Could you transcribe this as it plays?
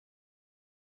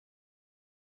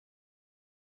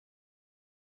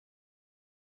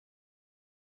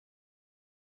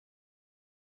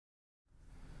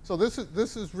So this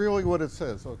is really what it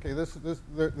says. Okay,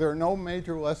 there are no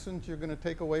major lessons you're going to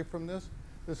take away from this.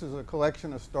 This is a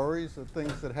collection of stories of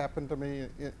things that happened to me,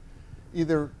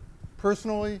 either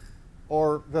personally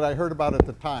or that I heard about at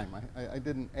the time. I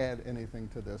didn't add anything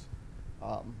to this.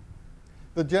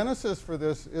 The genesis for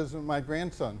this is my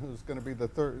grandson, who's going to be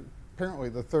apparently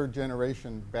the third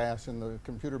generation bass in the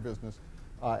computer business,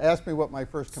 asked me what my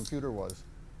first computer was.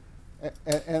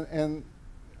 And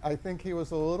I think he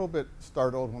was a little bit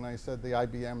startled when I said the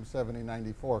IBM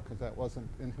 7094, because that wasn't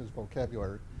in his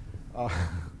vocabulary.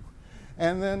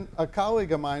 And then a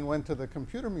colleague of mine went to the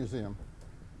computer museum,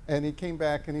 and he came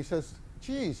back and he says,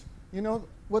 geez, you know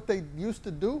what they used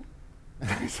to do? And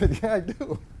I said, yeah, I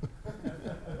do.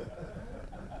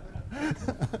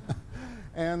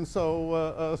 And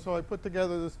so I put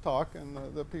together this talk, and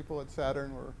the people at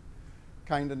Saturn were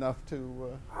kind enough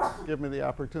to give me the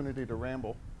opportunity to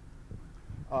ramble.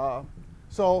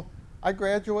 So I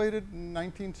graduated in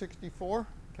 1964,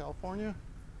 California,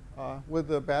 with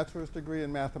a bachelor's degree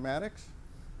in mathematics.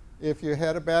 If you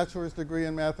had a bachelor's degree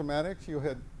in mathematics, you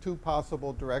had two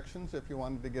possible directions if you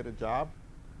wanted to get a job.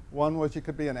 One was you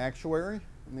could be an actuary,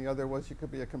 and the other was you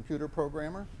could be a computer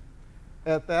programmer.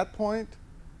 At that point,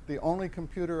 the only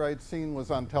computer I'd seen was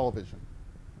on television.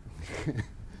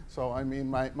 So, I mean,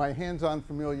 my hands-on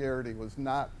familiarity was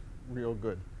not real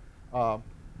good.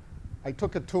 I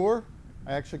took a tour.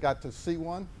 I actually got to see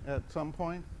one at some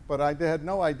point, but I had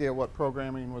no idea what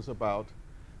programming was about.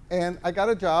 And I got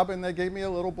a job, and they gave me a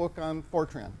little book on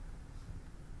Fortran.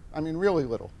 I mean, really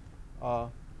little.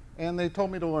 And they told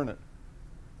me to learn it.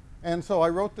 And so I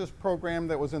wrote this program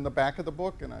that was in the back of the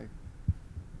book, and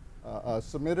I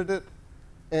submitted it,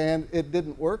 and it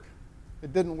didn't work.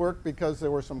 It didn't work because there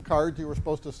were some cards you were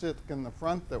supposed to stick in the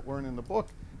front that weren't in the book,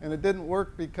 and it didn't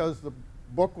work because the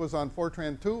book was on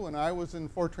Fortran 2 and I was in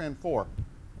Fortran 4.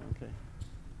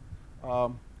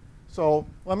 Okay. So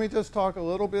let me just talk a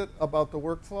little bit about the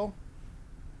workflow.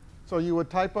 So you would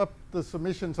type up the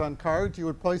submissions on cards. You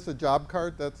would place a job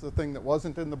card, that's the thing that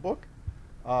wasn't in the book,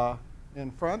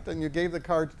 in front, and you gave the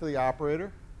cards to the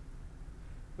operator.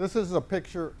 This is a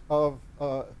picture of,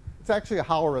 it's actually a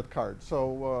Howarth card.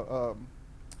 So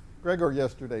Gregor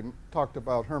yesterday talked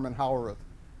about Herman Howarth.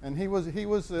 And he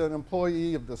was an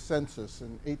employee of the census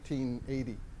in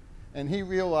 1880. And he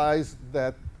realized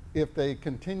that if they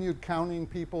continued counting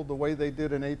people the way they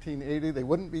did in 1880, they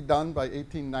wouldn't be done by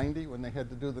 1890 when they had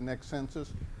to do the next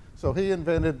census. So he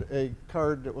invented a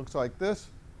card that looks like this.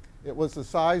 It was the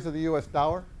size of the US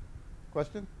dollar.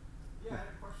 Question? Yeah, I had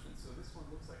a question. So this one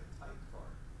looks like a typed card.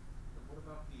 But what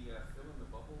about the fill in the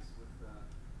bubbles with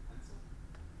pencil?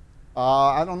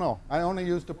 I don't know. I only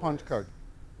used a punch card.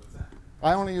 What's that?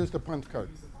 I only used a punch card.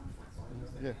 You used the punch one, so I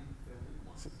used the Yeah. hand fill in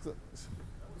one.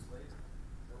 That was later.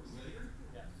 That was later?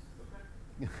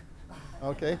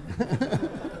 Okay.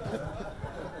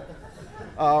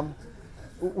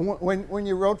 When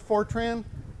you wrote Fortran,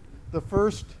 the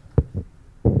first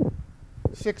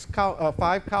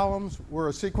 5 columns were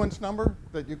a sequence number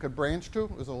that you could branch to.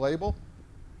 It was a label.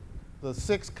 The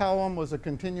 6th column was a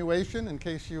continuation. In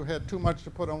case you had too much to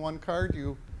put on one card,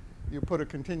 you put a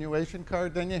continuation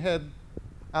card. Then you had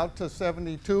out to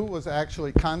 72 was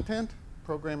actually content,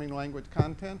 programming language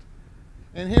content.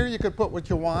 And here you could put what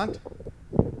you want.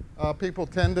 People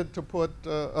tended to put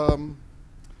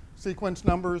sequence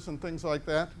numbers and things like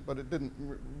that, but it didn't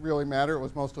really matter. It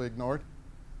was mostly ignored.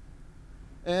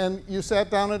 And you sat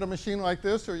down at a machine like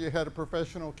this, or you had a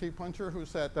professional key puncher who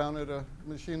sat down at a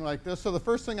machine like this. So the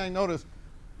first thing I noticed,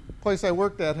 the place I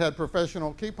worked at had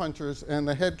professional key punchers, and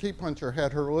the head key puncher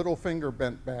had her little finger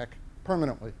bent back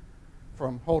permanently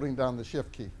from holding down the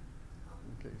shift key.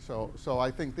 Okay, so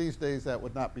I think these days that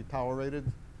would not be tolerated.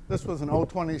 This was an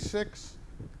 026.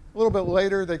 A little bit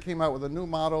later, they came out with a new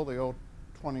model, the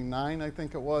 029, I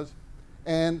think it was.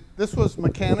 And this was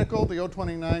mechanical. The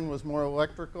 029 was more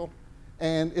electrical.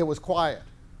 And it was quiet.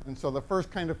 And so the first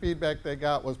kind of feedback they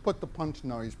got was put the punch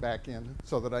noise back in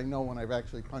so that I know when I've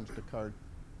actually punched a card.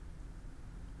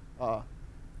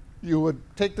 You would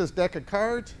take this deck of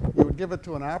cards, you would give it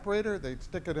to an operator, they'd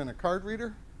stick it in a card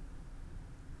reader.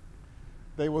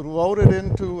 They would load it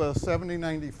into a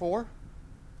 7094,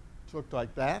 which looked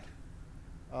like that.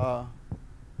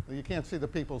 You can't see the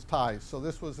people's ties. So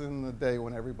this was in the day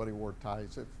when everybody wore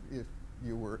ties if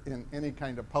you were in any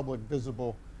kind of public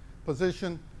visible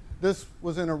position. This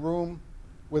was in a room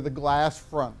with a glass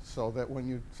front, so that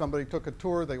when somebody took a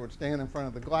tour, they would stand in front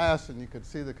of the glass and you could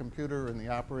see the computer and the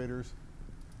operators.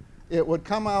 It would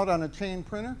come out on a chain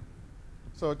printer.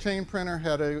 So a chain printer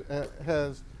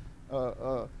has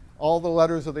all the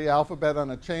letters of the alphabet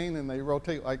on a chain, and they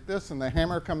rotate like this, and the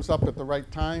hammer comes up at the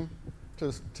right time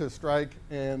to strike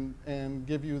and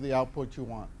give you the output you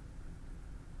want.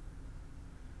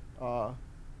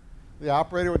 The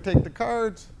operator would take the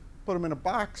cards, put them in a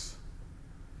box,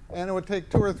 and it would take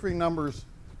 2 or 3 numbers,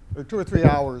 or 2 or 3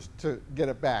 hours to get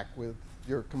it back with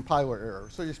your compiler error.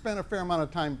 So you spent a fair amount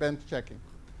of time bench checking.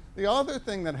 The other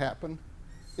thing that happened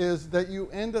is that you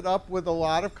ended up with a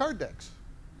lot of card decks,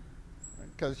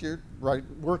 because you're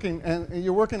working, and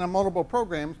you're working on multiple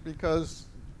programs, because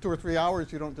 2 or 3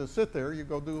 hours you don't just sit there, you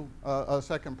go do a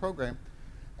second program,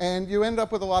 and you end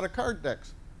up with a lot of card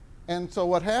decks. And so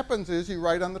what happens is you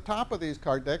write on the top of these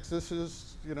card decks, this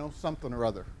is, you know, something or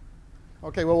other.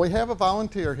 Okay, well, we have a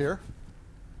volunteer here,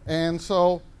 and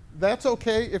so that's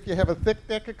okay if you have a thick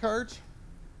deck of cards.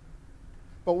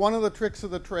 But one of the tricks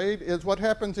of the trade is what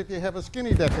happens if you have a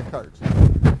skinny deck of cards.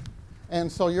 And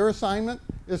so your assignment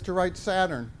is to write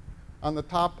Saturn on the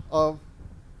top of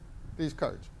these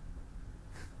cards.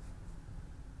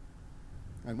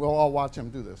 And we'll all watch him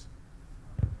do this.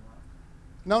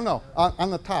 No, on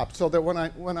the top, so that when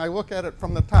I look at it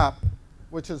from the top,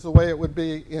 which is the way it would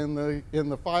be in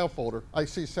the file folder, I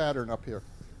see Saturn up here.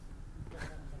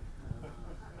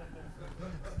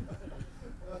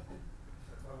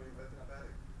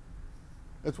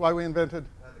 That's why we invented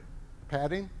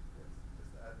padding.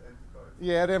 Just add empty cards.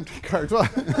 Yeah, add empty cards.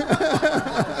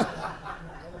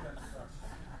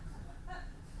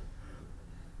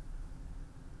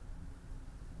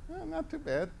 Well, not too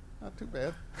bad. Not too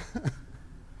bad.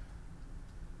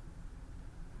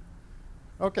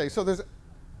 Okay, so this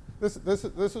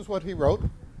is what he wrote,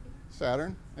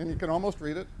 Saturn, and you can almost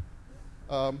read it.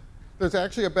 There's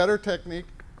actually a better technique,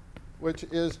 which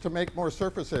is to make more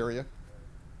surface area.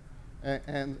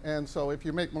 And so if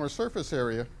you make more surface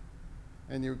area,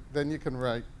 and then you can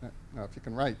write, now if you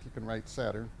can write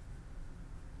Saturn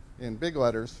in big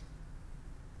letters.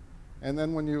 And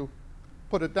then when you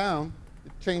put it down,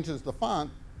 it changes the font,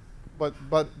 but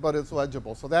it's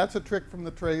legible. So that's a trick from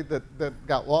the trade that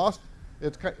got lost.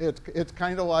 It's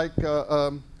kind of like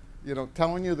you know,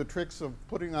 telling you the tricks of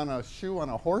putting on a shoe on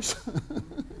a horse.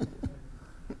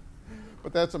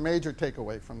 But that's a major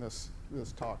takeaway from this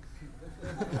talk.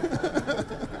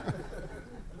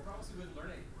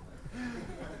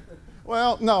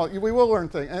 Well, no, we will learn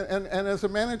things. And as a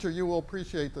manager, you will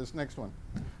appreciate this next one.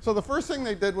 So the first thing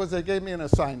they did was they gave me an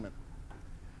assignment.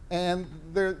 And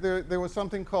there was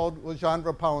something called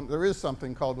Legendre there is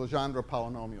something called Legendre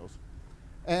polynomials.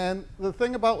 And the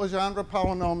thing about Legendre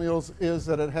polynomials is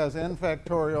that it has n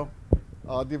factorial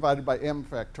divided by m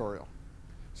factorial.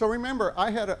 So remember,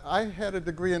 I had a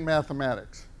degree in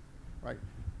mathematics, right?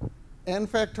 N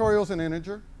factorial is an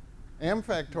integer, m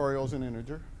factorial is an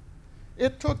integer.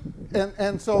 It took,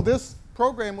 and so this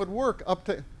program would work up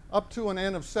to an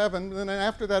n of 7, and then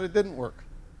after that it didn't work.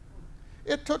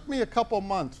 It took me a couple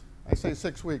months, I say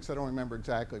 6 weeks, I don't remember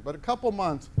exactly, but a couple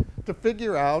months to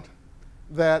figure out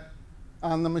that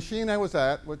on the machine I was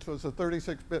at, which was a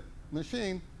 36-bit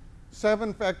machine,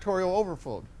 7 factorial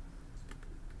overflowed.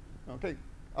 Okay,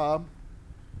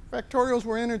 factorials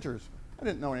were integers. I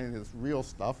didn't know any of this real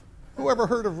stuff. Who ever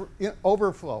heard of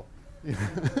overflow?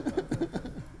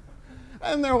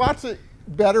 And there are lots of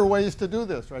better ways to do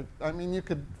this, right? I mean, you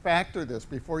could factor this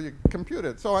before you compute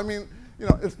it. So I mean, you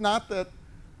know, it's not that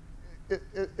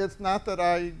it's not that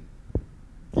I,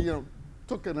 you know,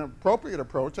 took an appropriate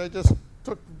approach. I just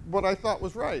took what I thought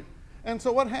was right. And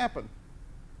so what happened?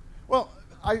 Well,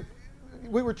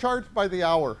 we were charged by the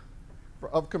hour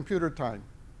of computer time,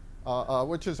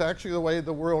 which is actually the way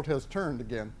the world has turned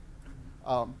again.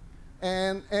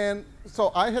 And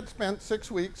so I had spent 6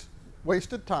 weeks,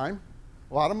 wasted time,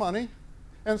 a lot of money,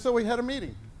 and so we had a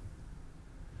meeting.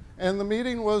 And the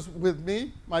meeting was with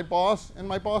me, my boss, and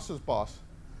my boss's boss.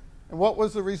 And what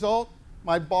was the result?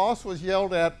 My boss was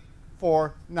yelled at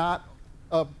for not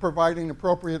providing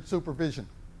appropriate supervision.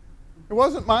 It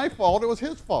wasn't my fault, it was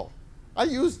his fault. I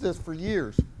used this for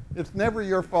years. It's never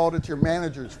your fault, it's your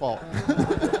manager's fault.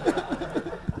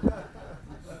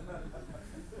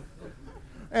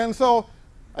 And so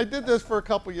I did this for a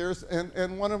couple years,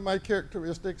 and one of my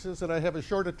characteristics is that I have a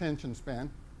short attention span,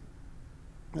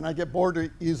 and I get bored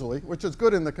easily, which is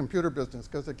good in the computer business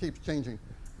because it keeps changing,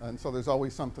 and so there's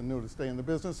always something new to stay in the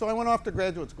business. So I went off to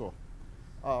graduate school,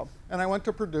 and I went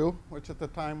to Purdue, which at the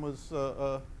time was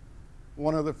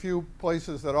one of the few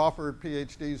places that offered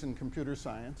PhDs in computer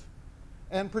science.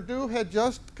 And Purdue had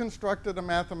just constructed a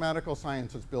mathematical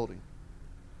sciences building.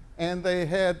 And they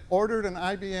had ordered an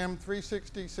IBM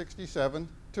 360-67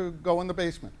 to go in the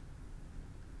basement.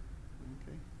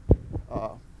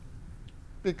 Okay.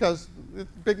 Because it's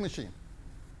a big machine.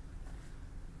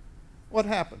 What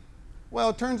happened? Well,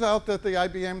 it turns out that the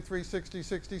IBM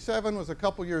 360-67 was a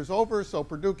couple years over, so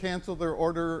Purdue canceled their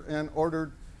order and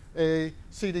ordered a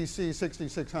CDC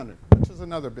 6600, which is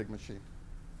another big machine.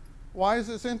 Why is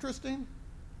this interesting?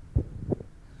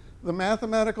 The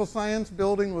mathematical science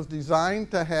building was designed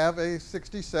to have a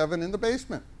 67 in the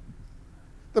basement.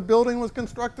 The building was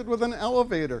constructed with an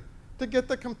elevator to get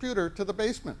the computer to the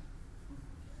basement.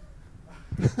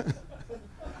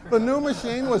 The new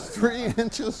machine was 3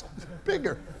 inches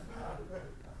bigger.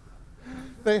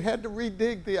 They had to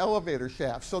redig the elevator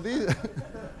shaft. So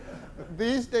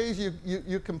these days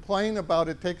you complain about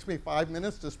it takes me 5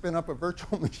 minutes to spin up a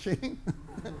virtual machine.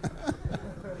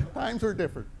 Times were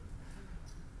different.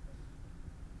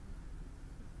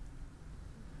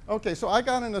 Okay, so I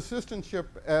got an assistantship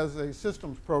as a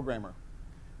systems programmer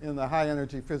in the high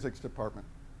energy physics department.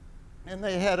 And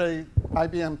they had a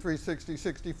IBM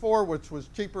 360-64, which was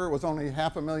cheaper. It was only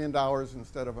 $500,000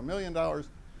 instead of $1 million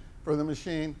for the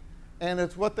machine. And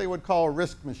it's what they would call a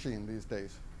RISC machine these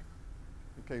days.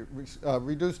 Okay,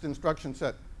 reduced instruction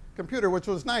set computer, which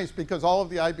was nice because all of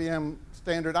the IBM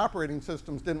standard operating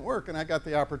systems didn't work, and I got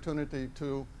the opportunity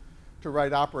to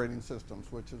write operating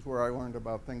systems, which is where I learned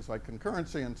about things like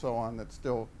concurrency and so on that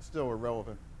still are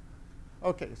relevant.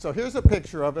 Okay, so here's a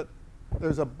picture of it.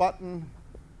 There's a button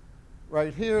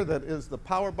right here that is the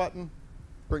power button.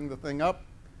 Bring the thing up.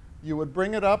 You would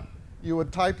bring it up. You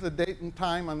would type the date and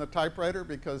time on the typewriter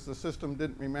because the system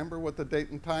didn't remember what the date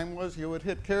and time was. You would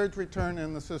hit carriage return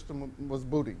and the system was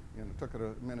booting. You know, it took it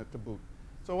a minute to boot.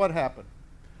 So what happened?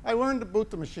 I learned to boot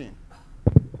the machine.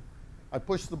 I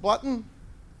pushed the button.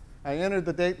 I entered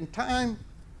the date and time.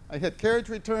 I hit carriage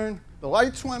return. The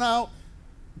lights went out.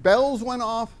 Bells went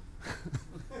off.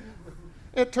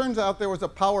 It turns out there was a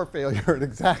power failure at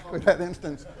exactly that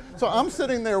instance. So I'm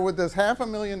sitting there with this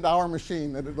 $500,000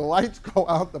 machine that the lights go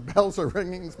out, the bells are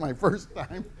ringing. It's my first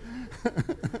time.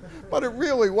 But it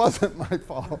really wasn't my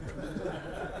fault.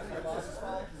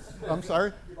 I'm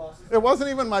sorry? It wasn't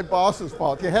even my boss's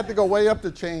fault. You had to go way up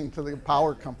the chain to the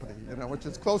power company, you know, which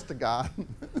is close to God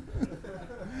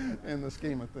in the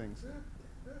scheme of things.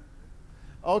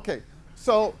 Okay,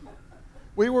 so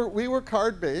we were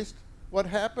card-based. What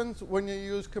happens when you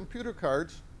use computer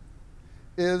cards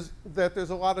is that there's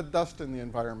a lot of dust in the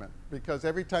environment because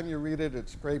every time you read it, it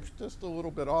scrapes just a little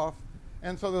bit off.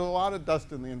 And so there's a lot of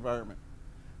dust in the environment.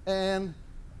 And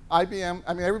IBM,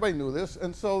 I mean, everybody knew this,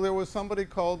 and so there was somebody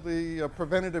called the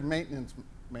preventative maintenance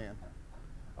man.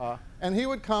 And he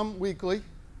would come weekly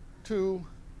to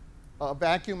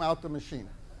vacuum out the machine.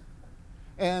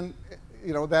 And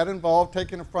you know, that involved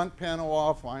taking the front panel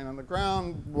off, lying on the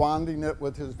ground, wanding it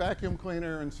with his vacuum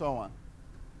cleaner, and so on.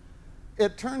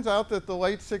 It turns out that the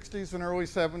late 60s and early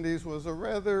 70s was a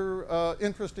rather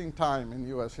interesting time in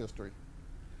US history.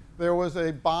 There was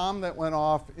a bomb that went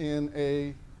off in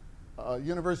a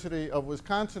University of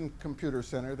Wisconsin computer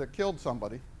center that killed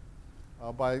somebody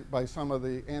by some of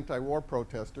the anti-war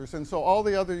protesters. And so all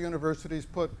the other universities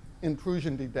put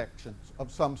intrusion detections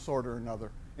of some sort or another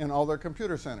in all their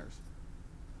computer centers.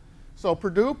 So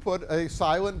Purdue put a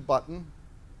silent button,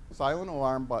 silent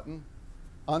alarm button,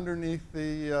 underneath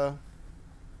the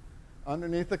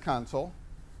console.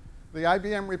 The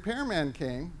IBM repairman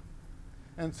came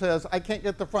and says, I can't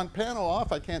get the front panel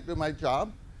off, I can't do my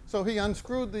job. So he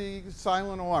unscrewed the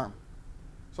silent alarm.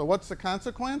 So what's the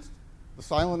consequence? The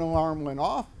silent alarm went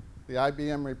off. The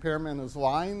IBM repairman is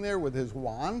lying there with his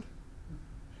wand.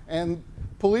 And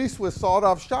police with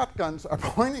sawed-off shotguns are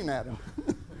pointing at him.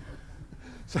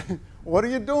 Saying, what are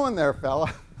you doing there,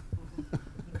 fella?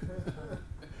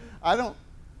 I don't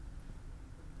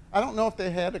know if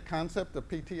they had a concept of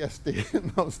PTSD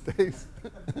in those days.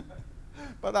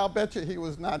 But I'll bet you he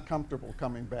was not comfortable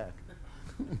coming back.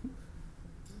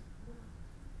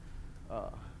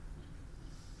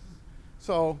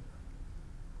 So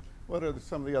what are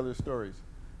some of the other stories?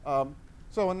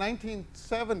 So in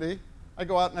 1970, I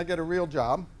go out and I get a real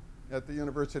job at the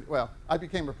university. Well, I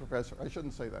became a professor. I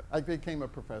shouldn't say that. I became a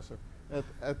professor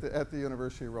at the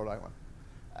University of Rhode Island.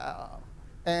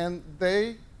 And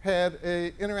they had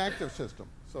an interactive system.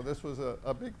 So this was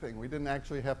a big thing. We didn't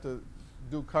actually have to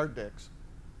do card decks.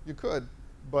 You could,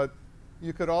 but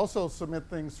you could also submit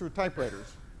things through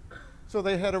typewriters. So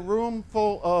they had a room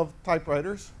full of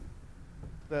typewriters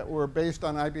that were based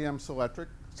on IBM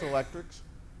Selectrics.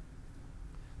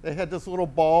 They had this little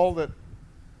ball that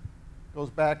goes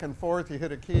back and forth. You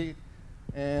hit a key,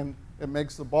 and it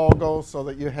makes the ball go so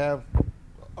that you have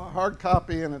a hard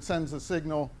copy, and it sends a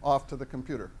signal off to the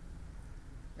computer.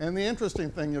 And the interesting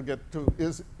thing you'll get to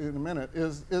is in a minute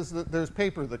is that there's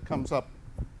paper that comes up,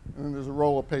 and there's a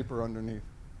roll of paper underneath.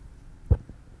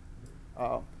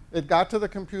 It got to the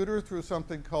computer through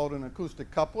something called an acoustic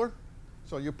coupler.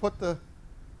 So you put the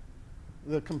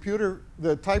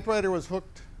typewriter was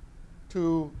hooked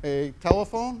to a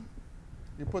telephone.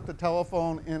 You put the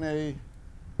telephone in a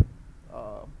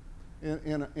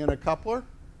coupler,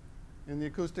 in the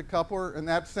acoustic coupler, and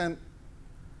that sent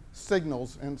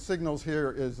signals. And signals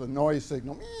here is a noise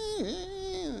signal,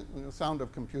 the sound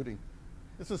of computing.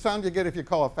 It's the sound you get if you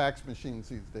call a fax machine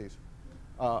these days.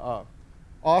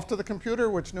 Off to the computer,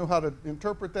 which knew how to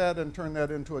interpret that and turn that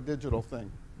into a digital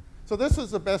thing. So this is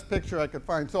the best picture I could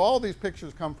find. So all these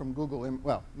pictures come from Google,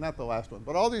 well, not the last one,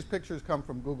 but all these pictures come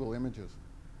from Google Images.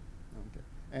 Okay.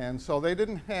 And so they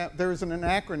didn't have, there's an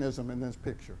anachronism in this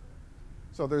picture.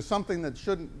 So there's something that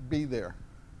shouldn't be there.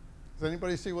 Does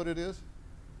anybody see what it is?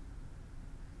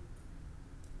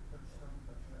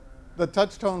 The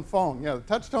touch-tone phone. Yeah, the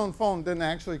touch-tone phone didn't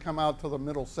actually come out till the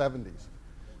middle 70s.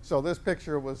 So this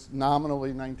picture was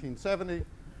nominally 1970,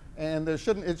 and it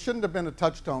shouldn't have been a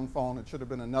touch-tone phone. It should have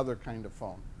been another kind of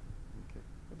phone. Okay,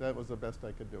 but that was the best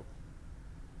I could do.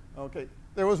 Okay,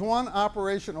 there was one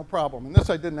operational problem, and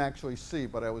this I didn't actually see,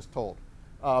 but I was told.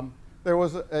 There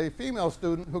was a female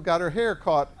student who got her hair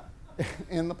caught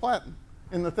in the platen,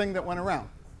 in the thing that went around.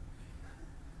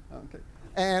 Okay,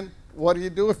 and what do you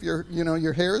do if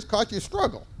your hair is caught? You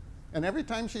struggle, and every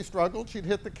time she struggled, she'd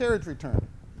hit the carriage return.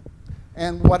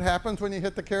 And what happens when you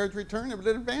hit the carriage return? It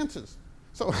advances.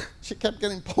 So she kept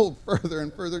getting pulled further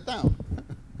and further down.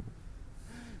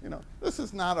 This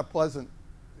is not a pleasant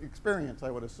experience, I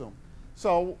would assume.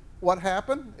 So what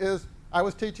happened is I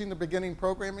was teaching the beginning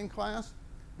programming class.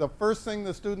 The first thing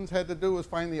the students had to do was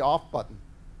find the off button.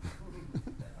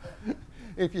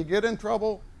 If you get in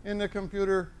trouble in the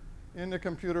computer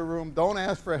room, don't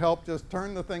ask for help. Just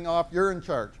turn the thing off. You're in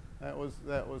charge. That was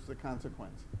the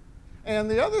consequence. And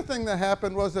the other thing that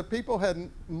happened was that people had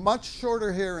much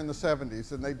shorter hair in the 70s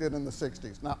than they did in the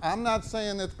 60s. Now, I'm not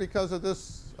saying it's because of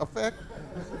this effect,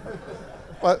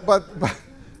 but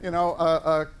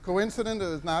a coincidence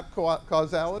is not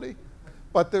causality,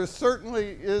 but there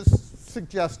certainly is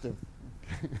suggestive.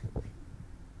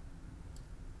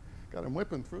 God, I'm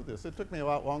whipping through this. It took me a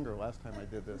lot longer last time I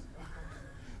did this.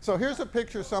 So here's a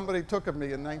picture somebody took of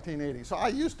me in 1980. So I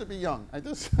used to be young.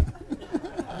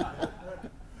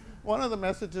 One of the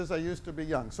messages, I used to be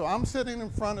young. So I'm sitting in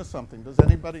front of something. Does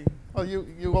anybody, well,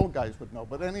 you old guys would know,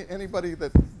 but anybody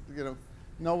that,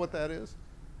 know what that is?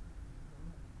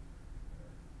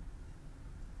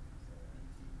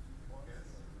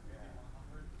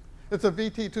 It's a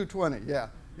VT220, yeah.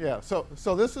 Yeah, so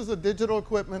this is a digital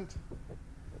equipment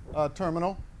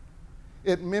terminal.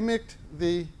 It mimicked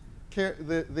the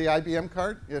IBM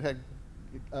card. It had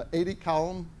 80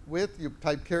 column width. You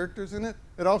type characters in it.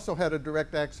 It also had a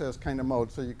direct access kind of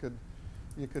mode, so you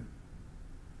could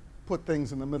put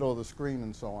things in the middle of the screen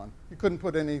and so on. You couldn't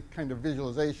put any kind of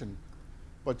visualization,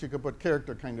 but you could put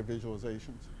character kind of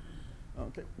visualizations.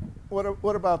 Okay,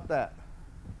 what about that?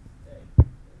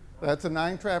 That's a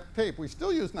 9-track tape. We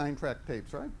still use 9-track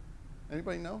tapes, right?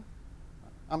 Anybody know?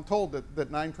 I'm told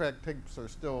that 9-track tapes are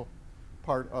still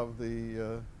part of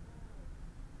the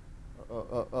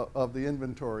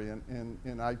inventory in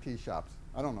IT shops.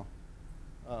 I don't know.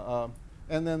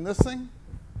 And then this thing,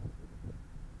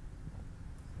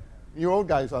 you old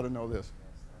guys ought to know this.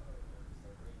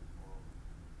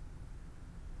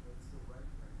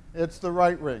 It's the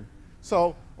right ring.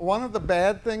 So one of the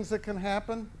bad things that can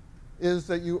happen is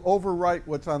that you overwrite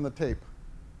what's on the tape.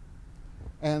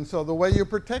 And so the way you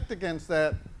protect against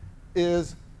that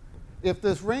is if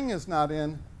this ring is not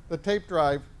in, the tape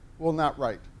drive will not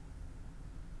write.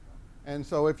 And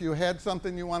so if you had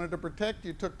something you wanted to protect,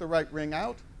 you took the right ring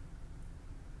out.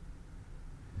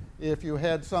 If you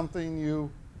had something you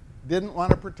didn't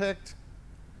want to protect,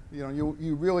 you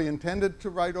really intended to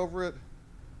write over it,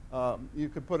 you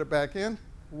could put it back in.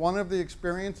 One of the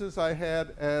experiences I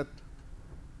had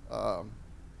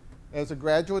as a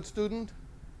graduate student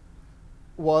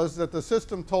was that the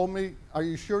system told me, "Are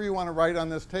you sure you want to write on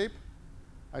this tape?"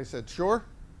 I said, "Sure."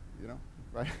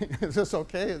 Right? Is this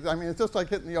okay? I mean, it's just like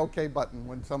hitting the OK button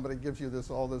when somebody gives you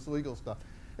all this legal stuff.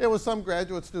 It was some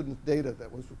graduate student's data that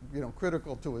was,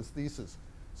 critical to his thesis.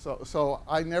 So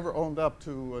I never owned up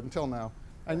to, until now,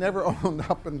 I never owned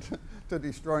up to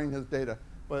destroying his data.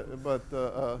 But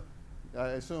I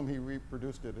assume he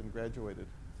reproduced it and graduated.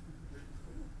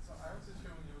 So I was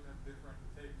assuming you would have different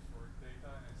tapes for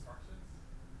data and instructions,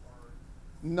 or?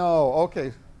 No.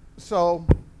 Okay. So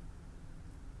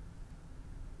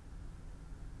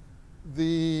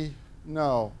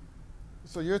no.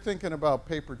 So you're thinking about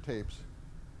paper tapes,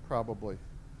 probably.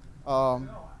 How long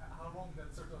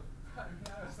that sort of, I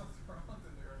was not around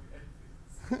in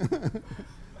the early 80s.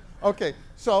 Okay,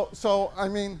 so I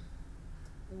mean,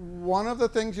 one of the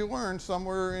things you learn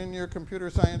somewhere in your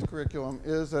computer science curriculum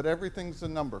is that everything's a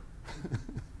number.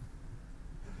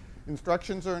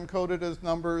 Instructions are encoded as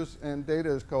numbers and data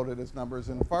is coded as numbers.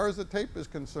 And as far as the tape is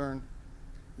concerned,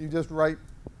 you just write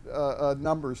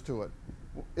numbers to it.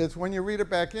 It's when you read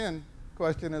it back in,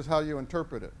 question is how you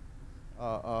interpret it.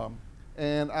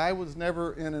 And I was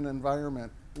never in an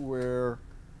environment where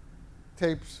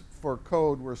tapes for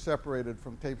code were separated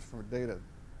from tapes for data.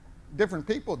 Different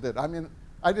people did. I mean,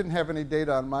 I didn't have any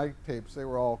data on my tapes. They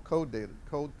were all code data,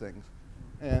 code things.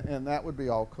 And that would be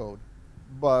all code.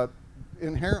 But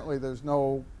inherently, there's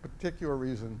no particular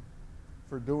reason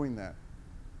for doing that.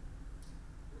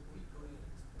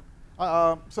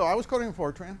 So I was coding in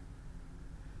Fortran.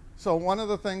 So one of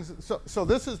the things, so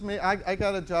this is me. I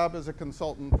got a job as a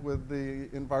consultant with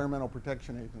the Environmental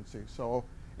Protection Agency. So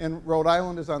and Rhode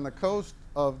Island is on the coast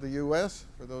of the U.S.,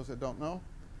 for those that don't know.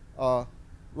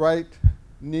 Right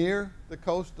near the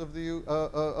coast of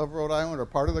of Rhode Island, or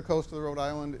part of the coast of Rhode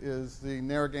Island, is the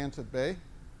Narragansett Bay.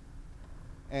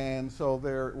 And so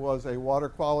there was a water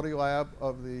quality lab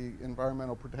of the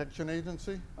Environmental Protection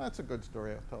Agency. That's a good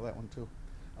story. I'll tell that one too.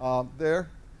 There.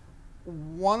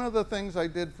 One of the things I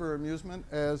did for amusement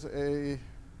as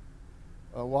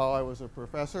while I was a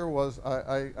professor was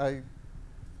I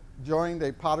joined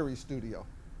a pottery studio.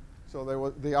 So there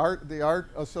was the art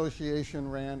association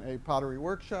ran a pottery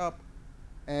workshop,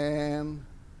 and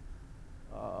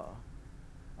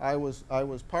I was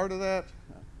part of that.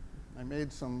 I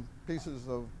made some pieces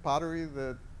of pottery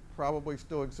that probably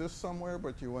still exist somewhere,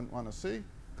 but you wouldn't want to see.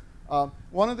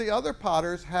 One of the other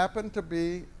potters happened to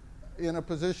be in a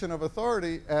position of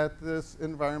authority at this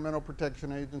Environmental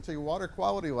Protection Agency water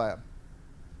quality lab.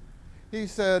 He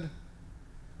said,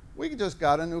 "We just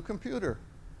got a new computer.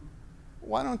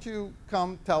 Why don't you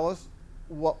come tell us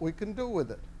what we can do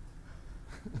with it?"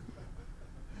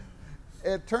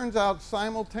 It turns out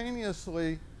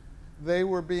simultaneously they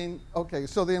were being, okay,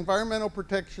 so the Environmental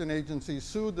Protection Agency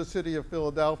sued the city of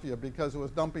Philadelphia because it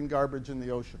was dumping garbage in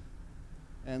the ocean.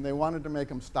 And they wanted to make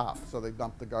them stop, so they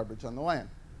dumped the garbage on the land.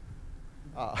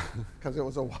 Because it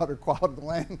was a water quality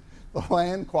land. The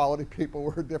land quality people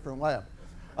were a different lab.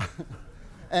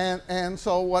 And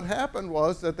so what happened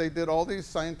was that they did all these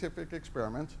scientific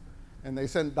experiments, and they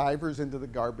sent divers into the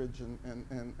garbage,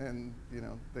 and you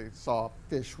know, they saw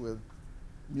fish with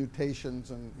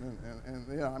mutations, and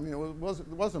you know, I mean, it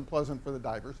wasn't pleasant for the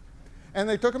divers. And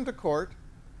they took them to court,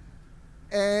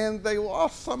 and they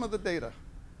lost some of the data.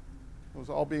 It was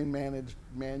all being managed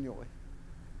manually.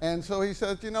 And so he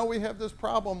says, you know, we have this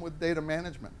problem with data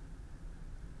management.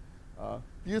 Do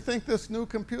you think this new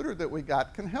computer that we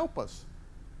got can help us?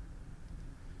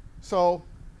 So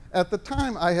at the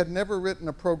time, I had never written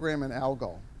a program in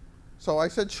ALGO. So I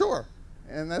said, sure.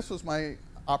 And this was my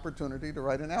opportunity to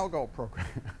write an ALGO program.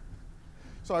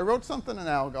 So I wrote something in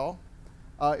ALGO.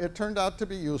 It turned out to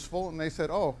be useful. And they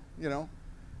said, oh, you know,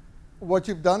 what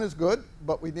you've done is good,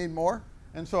 but we need more.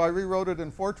 And so I rewrote it in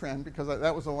Fortran because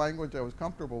that was a language I was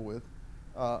comfortable with.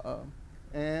 I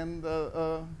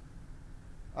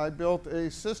built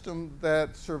a system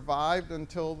that survived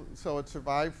so it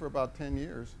survived for about 10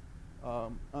 years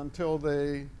until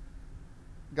they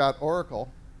got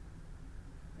Oracle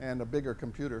and a bigger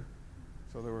computer.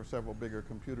 So there were several bigger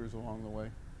computers along the way.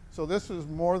 So this is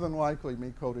more than likely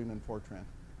me coding in Fortran.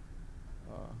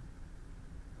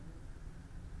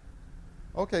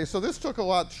 Okay, so this took a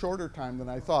lot shorter time than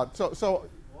I thought. So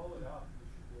Blow it up,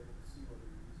 you should be able to see whether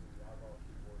you're using the eyeball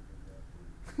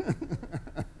keyboard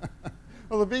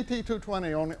or the well, the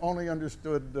VT220 only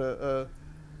understood,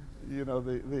 you know,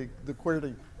 the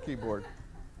QWERTY keyboard.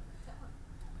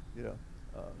 You know.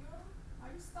 Are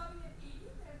you studying at 80?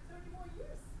 There are 30 more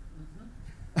years.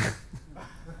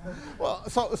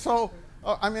 Well,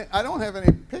 I mean, I don't have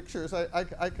any pictures.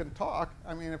 I can talk.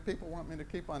 I mean, if people want me to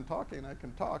keep on talking, I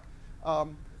can talk.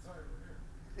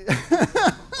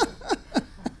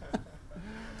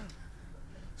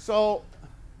 So,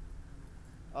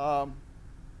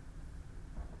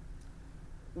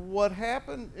 what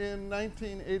happened in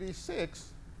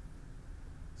 1986,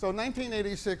 so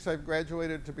 1986 I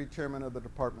graduated to be chairman of the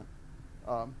department.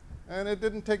 And it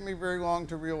didn't take me very long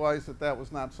to realize that that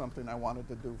was not something I wanted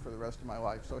to do for the rest of my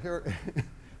life. So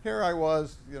here I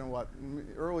was, you know what,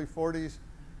 early 40s,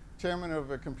 chairman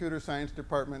of a computer science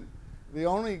department. The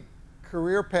only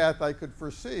career path I could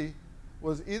foresee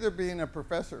was either being a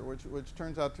professor, which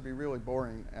turns out to be really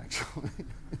boring, actually,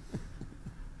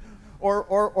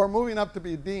 or moving up to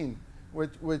be dean,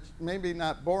 which may be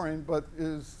not boring, but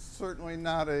is certainly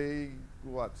not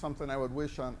something I would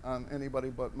wish on anybody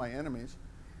but my enemies.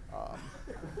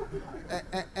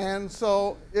 And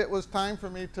so it was time for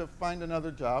me to find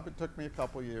another job. It took me a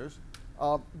couple years.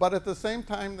 But at the same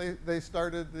time, they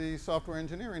started the Software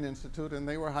Engineering Institute, and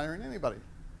they were hiring anybody.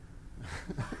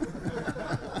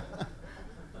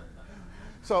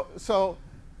 So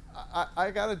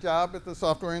I got a job at the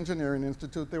Software Engineering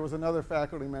Institute. There was another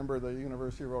faculty member of the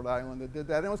University of Rhode Island that did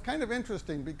that. And it was kind of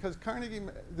interesting because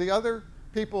the other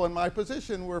people in my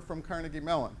position were from Carnegie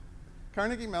Mellon.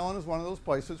 Carnegie Mellon is one of those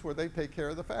places where they take care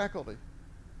of the faculty.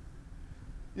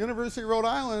 University of Rhode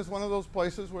Island is one of those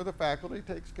places where the faculty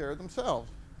takes care of themselves.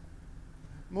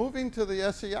 Moving to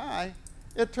the SEI,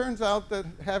 it turns out that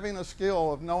having a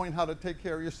skill of knowing how to take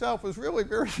care of yourself was really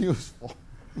very useful.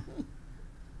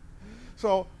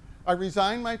 So I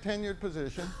resigned my tenured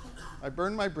position. I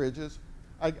burned my bridges.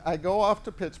 I go off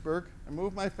to Pittsburgh. I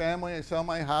move my family. I sell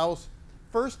my house.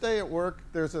 First day at work,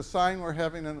 there's a sign we're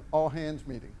having an all-hands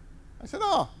meeting. I said,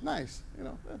 oh, nice. You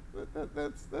know,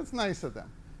 that's nice of them,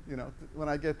 you know, when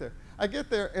I get there. I get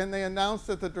there, and they announced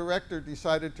that the director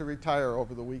decided to retire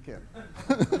over the weekend.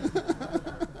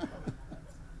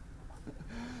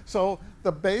 So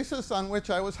the basis on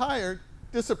which I was hired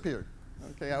disappeared.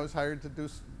 Okay, I was hired to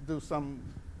do some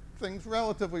things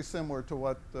relatively similar to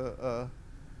what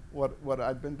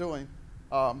I'd been doing.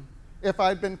 If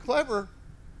I'd been clever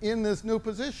in this new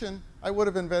position, I would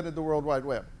have invented the World Wide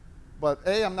Web. But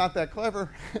A, I'm not that clever,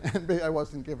 and B, I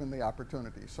wasn't given the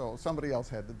opportunity. So somebody else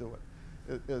had to do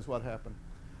it, is what happened.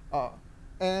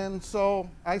 And so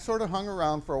I sort of hung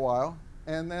around for a while,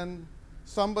 and then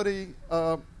somebody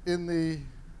they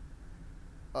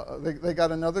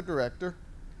got another director,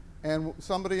 and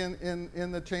somebody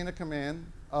in the chain of command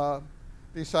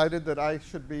decided that I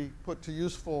should be put to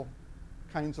useful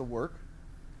kinds of work.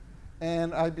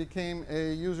 And I became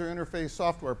a user interface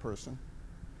software person.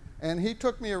 And he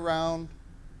took me around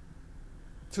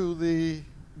to the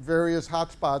various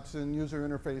hotspots in user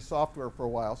interface software for a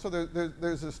while. So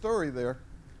there's a story there.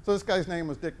 So this guy's name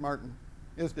was Dick Martin,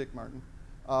 is Dick Martin.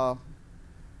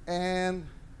 And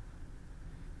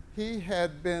he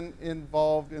had been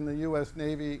involved in the US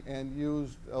Navy and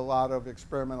used a lot of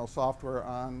experimental software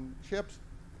on ships.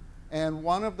 And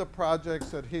one of the projects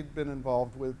that he'd been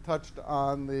involved with touched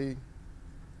on the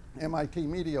MIT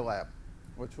Media Lab,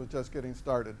 which was just getting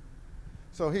started.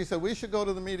 So he said, we should go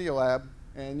to the Media Lab,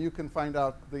 and you can find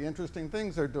out the interesting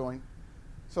things they're doing.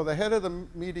 So the head of the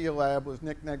Media Lab was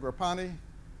Nick Negroponte.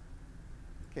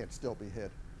 Can't still be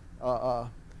hid.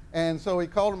 And so he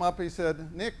called him up. He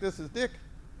said, Nick, this is Dick.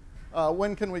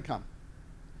 When can we come?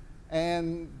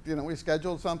 And you know, we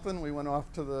scheduled something. We went off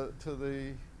to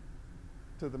the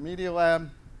Media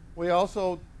Lab. We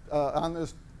also, on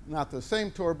this, not the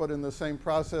same tour, but in the same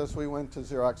process, we went to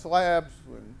Xerox Labs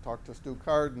and talked to Stu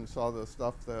Card and saw the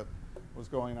stuff that was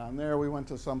going on there. We went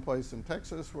to some place in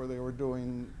Texas where they were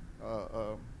doing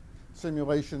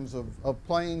simulations of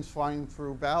planes flying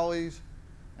through valleys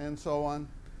and so on.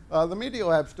 The Media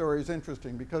Lab story is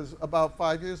interesting because about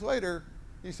 5 years later,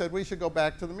 he said we should go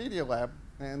back to the Media Lab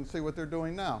and see what they're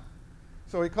doing now.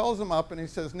 So he calls him up and he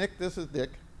says, Nick, this is Dick.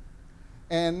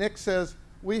 And Nick says,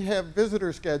 we have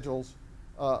visitor schedules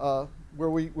where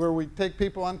we take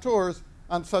people on tours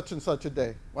on such and such a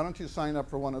day. Why don't you sign up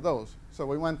for one of those? So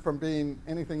we went from being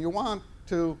anything you want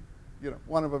to, you know,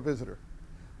 one of a visitor.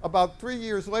 About 3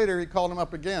 years later, he called him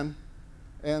up again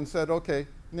and said, okay,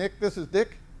 Nick, this is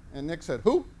Dick. And Nick said,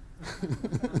 who?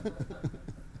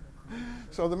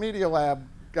 So the Media Lab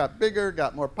got bigger,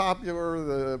 got more popular,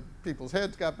 the people's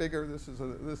heads got bigger. This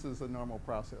is a normal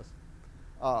process.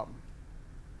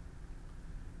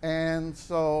 And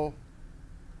so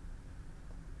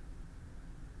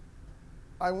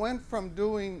I went from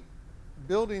building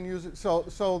user,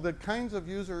 so the kinds of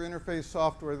user interface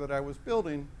software that I was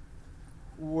building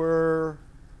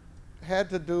had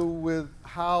to do with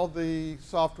how the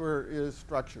software is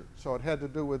structured. So it had to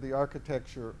do with the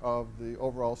architecture of the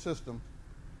overall system.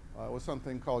 It was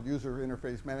something called user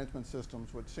interface management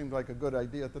systems, which seemed like a good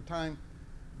idea at the time,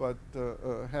 but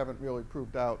haven't really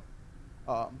proved out.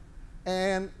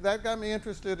 And that got me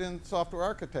interested in software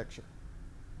architecture.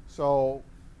 So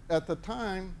at the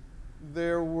time,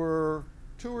 there were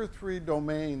 2 or 3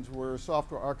 domains where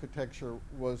software architecture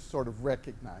was sort of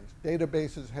recognized.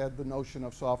 Databases had the notion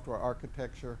of software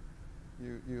architecture.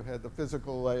 You had the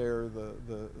physical layer,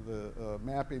 the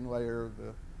mapping layer,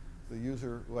 the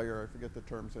user layer, I forget the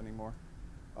terms anymore.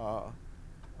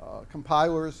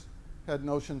 Compilers had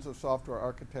notions of software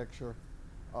architecture.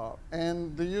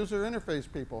 And the user interface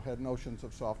people had notions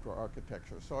of software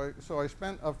architecture. So I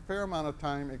spent a fair amount of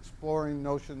time exploring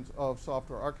notions of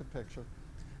software architecture.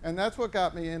 And that's what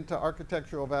got me into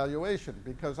architectural evaluation,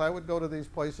 because I would go to these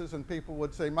places and people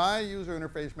would say, my user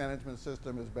interface management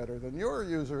system is better than your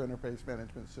user interface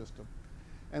management system.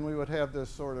 And we would have this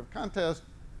sort of contest,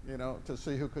 you know, to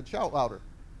see who could shout louder.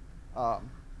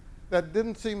 That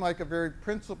didn't seem like a very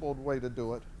principled way to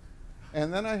do it.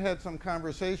 And then I had some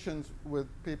conversations with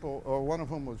people, or one of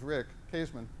whom was Rick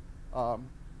Caseman,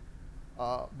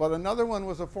 but another one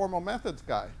was a formal methods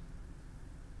guy.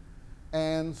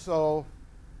 And so,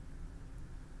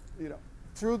 you know,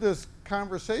 through this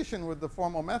conversation with the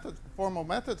formal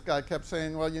methods guy kept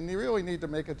saying, well, you really need to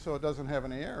make it so it doesn't have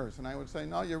any errors. And I would say,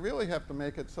 no, you really have to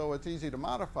make it so it's easy to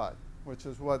modify, which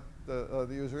is what the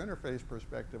user interface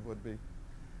perspective would be.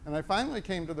 And I finally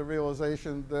came to the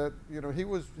realization that, you know, he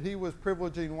was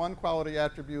privileging one quality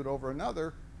attribute over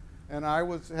another, and I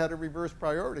had a reverse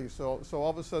priority. So all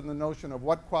of a sudden the notion of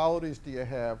what qualities do you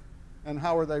have and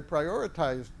how are they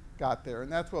prioritized got there.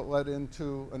 And that's what led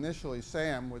into initially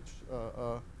SAM, which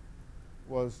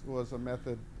was a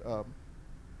method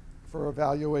for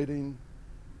evaluating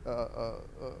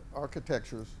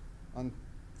architectures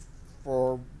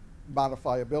for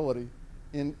modifiability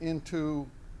into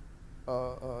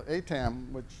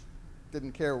ATAM, which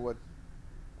didn't care what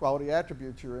quality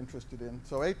attributes you're interested in.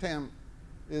 So ATAM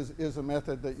is a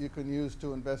method that you can use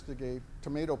to investigate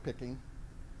tomato picking.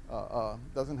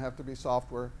 Doesn't have to be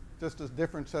software, just a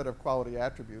different set of quality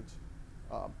attributes.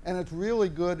 And it's really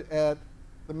good at,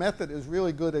 the method is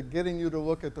really good at getting you to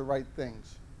look at the right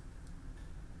things.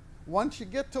 Once you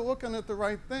get to looking at the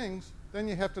right things, then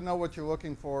you have to know what you're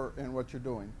looking for and what you're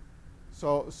doing.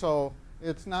 So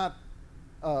it's not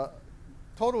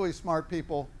totally smart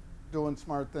people doing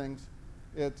smart things.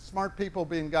 It's smart people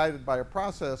being guided by a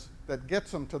process that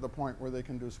gets them to the point where they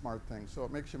can do smart things. So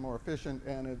it makes you more efficient,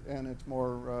 and it's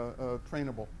more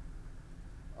trainable.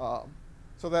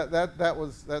 So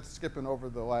that's skipping over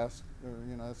the last,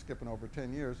 you know, that's skipping over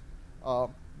 10 years.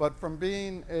 But from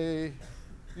being a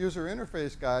user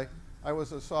interface guy, I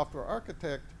was a software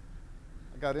architect.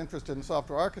 I got interested in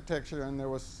software architecture, and there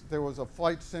was a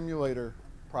flight simulator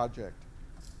project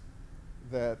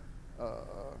that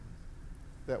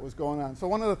was going on. So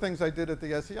one of the things I did at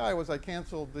the SEI was I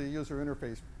canceled the user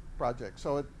interface project.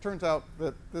 So it turns out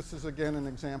that this is again an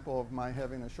example of my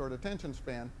having a short attention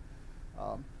span.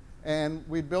 And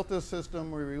we built this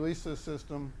system, we released this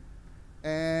system,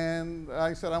 and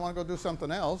I said I want to go do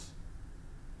something else.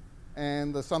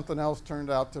 And the something else turned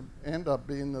out to end up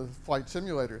being the flight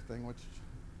simulator thing, which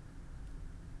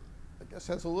I guess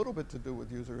has a little bit to do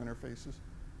with user interfaces.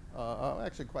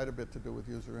 Actually quite a bit to do with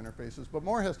user interfaces, but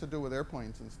more has to do with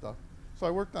airplanes and stuff. So I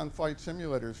worked on flight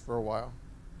simulators for a while,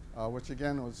 which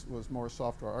again was more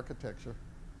software architecture.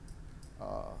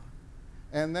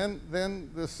 And then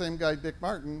this same guy, Dick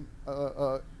Martin,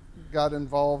 got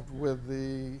involved with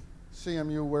the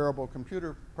CMU wearable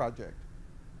computer project.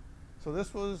 So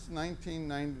this was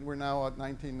 1990, we're now at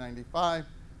 1995.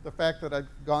 The fact that I'd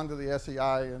gone to the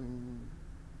SEI and,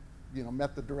 you know,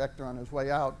 met the director on his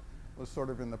way out was sort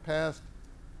of in the past.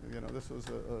 You know, this was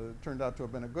turned out to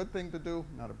have been a good thing to do,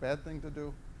 not a bad thing to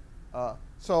do.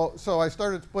 So I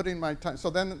started splitting my time. So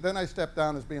then I stepped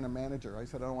down as being a manager. I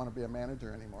said I don't want to be a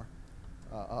manager anymore,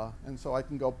 and so I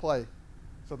can go play.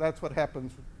 So that's what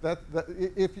happens.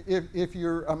 If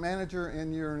you're a manager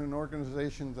and you're in an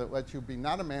organization that lets you be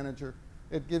not a manager,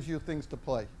 it gives you things to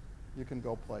play. You can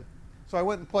go play. So I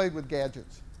went and played with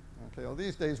gadgets. Okay, well,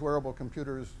 these days wearable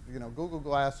computers, you know, Google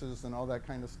Glasses and all that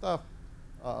kind of stuff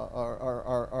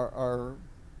are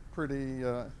pretty.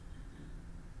 I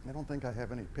don't think I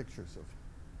have any pictures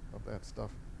of that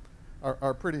stuff.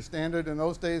 Are pretty standard. In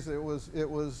those days, it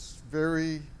was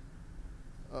very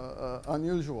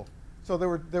unusual. So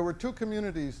there were two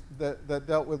communities that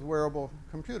dealt with wearable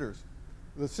computers.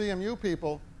 The CMU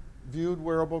people viewed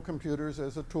wearable computers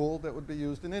as a tool that would be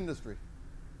used in industry.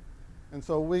 And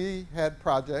so we had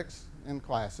projects in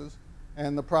classes,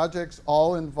 and the projects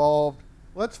all involved,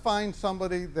 let's find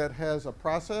somebody that has a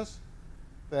process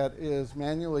that is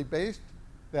manually based,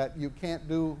 that you can't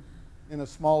do in a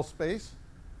small space.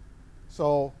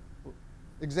 So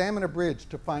examine a bridge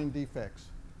to find defects.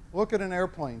 Look at an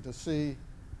airplane to see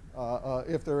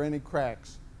if there are any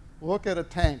cracks. Look at a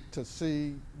tank to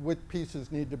see which pieces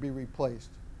need to be replaced.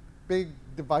 Big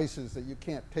devices that you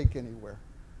can't take anywhere.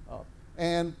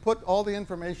 And put all the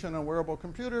information on a wearable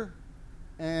computer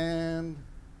and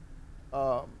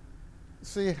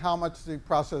see how much the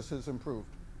process has improved.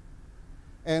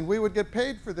 And we would get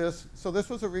paid for this. So this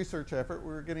was a research effort.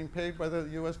 We were getting paid by the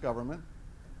US government.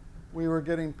 We were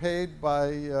getting paid by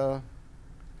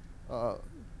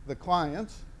the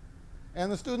clients. And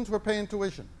the students were paying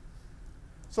tuition.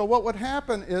 So what would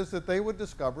happen is that they would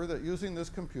discover that using this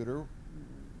computer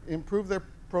improve their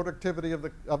productivity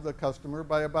of the customer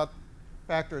by about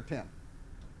factor of 10,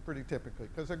 pretty typically,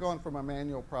 because they're going from a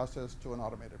manual process to an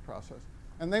automated process.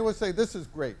 And they would say, this is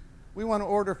great. We want to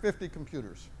order 50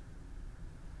 computers.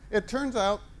 It turns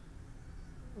out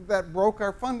that broke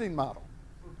our funding model.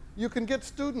 You can get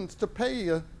students to pay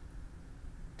you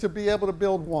to be able to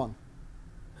build one.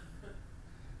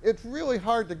 It's really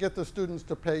hard to get the students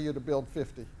to pay you to build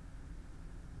 50.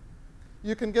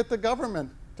 You can get the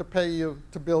government to pay you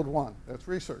to build one. That's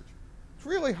research. It's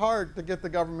really hard to get the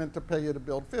government to pay you to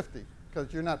build 50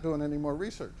 because you're not doing any more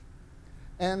research.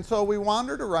 And so we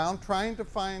wandered around trying to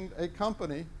find a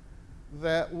company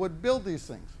that would build these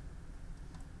things.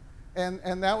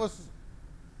 And that was,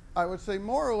 I would say,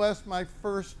 more or less my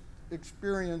first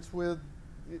experience with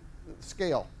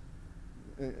scale,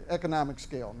 economic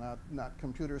scale, not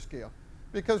computer scale.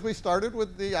 Because we started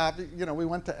with we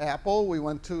went to Apple, we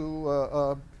went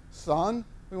to Sun,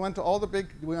 we went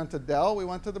to Dell, we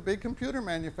went to the big computer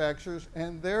manufacturers,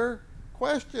 and their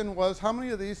question was, how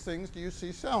many of these things do you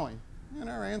see selling? And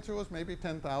our answer was maybe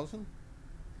 10,000.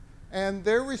 And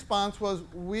their response was,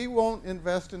 we won't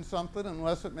invest in something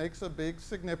unless it makes a big,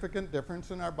 significant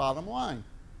difference in our bottom line.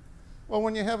 Well,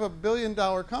 when you have a $billion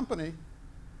company,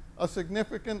 a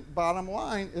significant bottom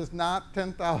line is not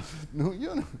 10,000 new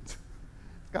units. It's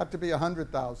got to be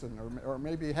 100,000 or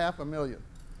maybe 500,000.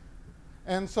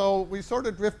 And so we sort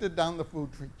of drifted down the food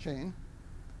chain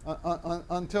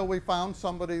until we found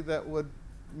somebody that would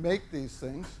make these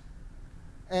things.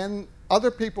 And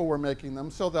other people were making them,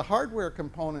 so the hardware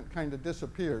component kind of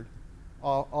disappeared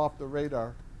off the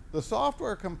radar. The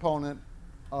software component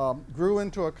grew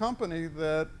into a company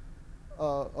that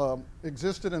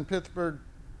existed in Pittsburgh.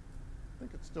 I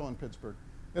think it's still in Pittsburgh.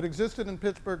 It existed in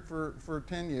Pittsburgh for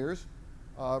 10 years.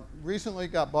 Recently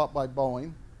got bought by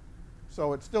Boeing.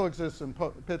 So it still exists in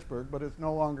Pittsburgh, but it's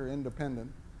no longer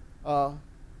independent.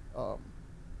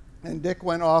 And Dick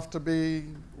went off to be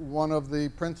one of the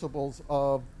principals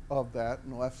of that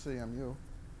and left CMU.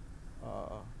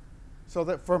 So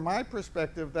that from my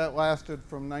perspective, that lasted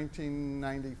from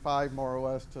 1995 more or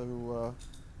less to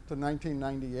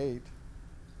 1998.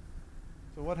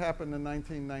 So what happened in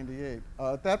 1998?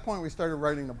 At that point, we started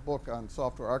writing a book on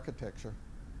software architecture.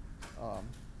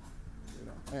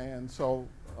 And so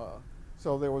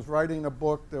there was writing a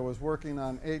book, there was working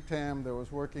on ATAM, there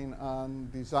was working on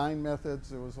design methods,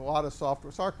 there was a lot of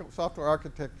software. Software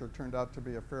architecture turned out to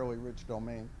be a fairly rich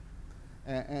domain.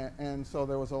 And so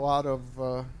there was a lot of,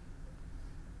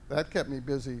 that kept me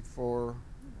busy for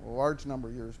a large number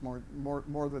of years,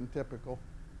 more than typical.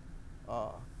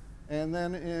 And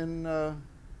then in,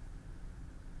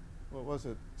 what was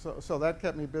it? So that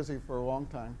kept me busy for a long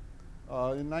time.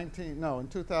 In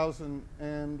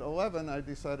 2011, I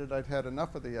decided I'd had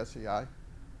enough of the SEI,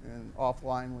 and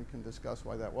offline we can discuss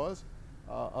why that was.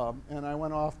 And I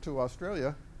went off to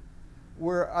Australia,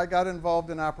 where I got involved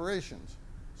in operations.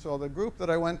 So the group that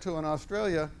I went to in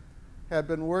Australia had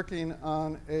been working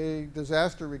on a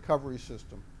disaster recovery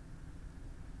system.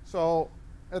 So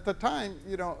at the time,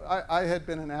 I had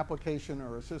been an application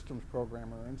or a systems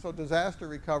programmer, and so disaster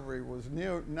recovery was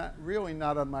really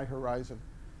not on my horizon.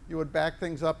 You would back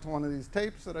things up to one of these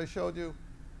tapes that I showed you,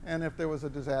 and if there was a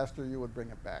disaster, you would bring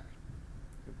it back.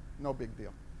 No big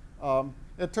deal.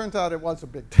 It turns out it was a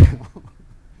big deal.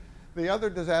 The other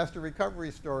disaster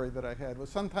recovery story that I had was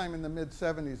sometime in the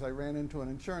mid-'70s, I ran into an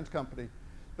insurance company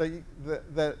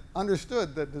that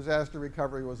understood that disaster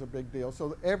recovery was a big deal.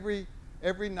 So every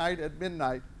night at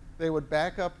midnight, they would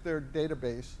back up their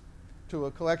database to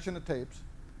a collection of tapes.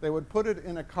 They would put it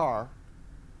in a car.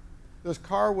 This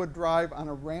car would drive on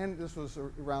this was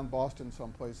around Boston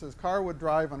someplace. This car would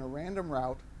drive on a random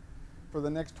route for the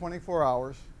next 24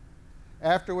 hours,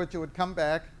 after which it would come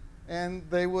back, and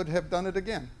they would have done it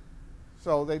again.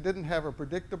 So they didn't have a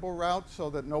predictable route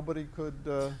so that nobody could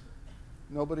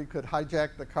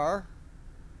hijack the car.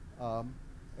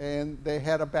 And they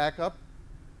had a backup.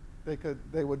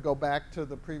 They would go back to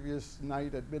the previous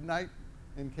night at midnight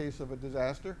in case of a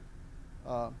disaster.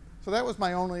 So that was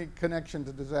my only connection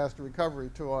to disaster recovery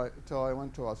till I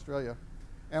went to Australia.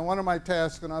 And one of my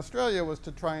tasks in Australia was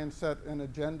to try and set an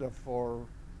agenda for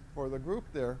the group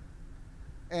there.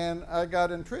 And I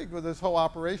got intrigued with this whole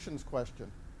operations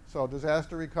question. So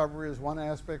disaster recovery is one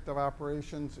aspect of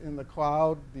operations in the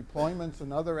cloud, deployment's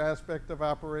another aspect of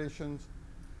operations.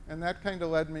 And that kind of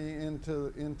led me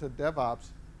into DevOps,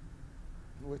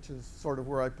 which is sort of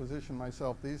where I position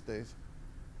myself these days.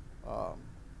 Buy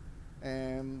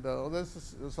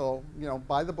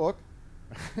the book.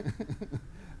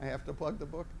 I have to plug the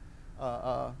book.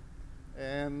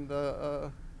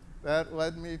 that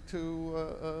led me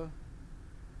to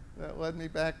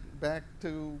back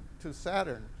to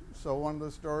Saturn. So one of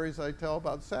the stories I tell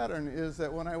about Saturn is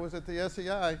that when I was at the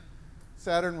SEI,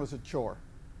 Saturn was a chore.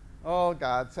 Oh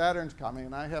God, Saturn's coming,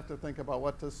 and I have to think about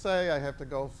what to say. I have to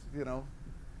go,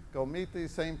 go meet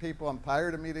these same people. I'm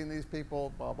tired of meeting these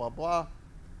people. Blah blah blah.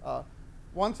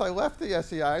 Once I left the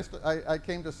SEI, I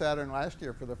came to Saturn last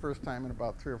year for the first time in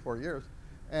about 3 or 4 years,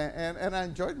 and I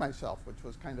enjoyed myself, which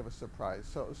was kind of a surprise.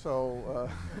 So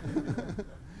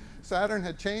Saturn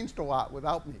had changed a lot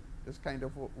without me, is kind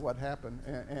of what happened.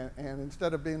 And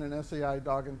instead of being an SEI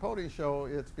dog and pony show,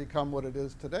 it's become what it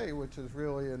is today, which is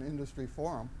really an industry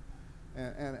forum.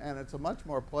 And it's a much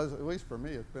more pleasant, at least for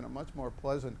me, it's been a much more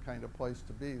pleasant kind of place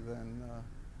to be than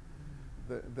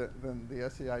the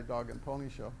SEI dog and pony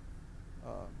show.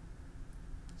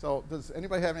 So does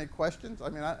anybody have any questions? I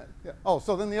mean, yeah. Oh,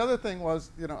 so then the other thing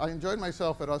was, I enjoyed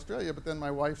myself at Australia, but then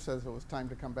my wife says it was time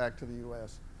to come back to the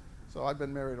U.S. So I've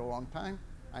been married a long time.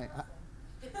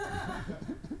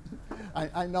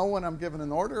 I know when I'm given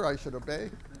an order, I should obey.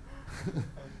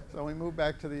 So we moved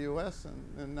back to the U.S.,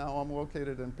 and now I'm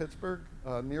located in Pittsburgh,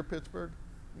 near Pittsburgh,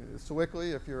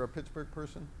 Sewickley, if you're a Pittsburgh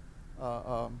person,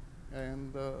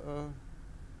 and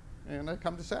I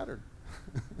come to Saturn.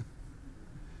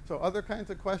 So other kinds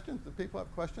of questions? Do people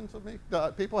have questions of me?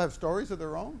 Do people have stories of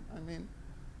their own? I mean,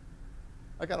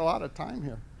 I got a lot of time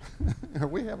here.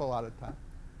 We have a lot of time.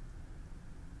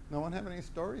 No one have any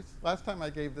stories? Last time I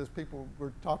gave this, people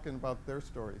were talking about their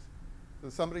stories.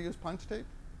 Does somebody use punch tape?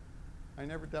 I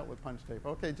never dealt with punch tape.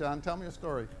 Okay, John, tell me a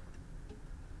story.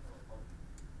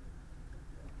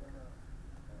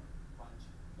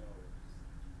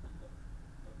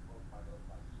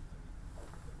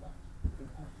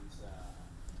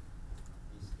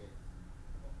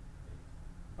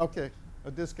 Okay,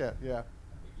 a diskette, yeah.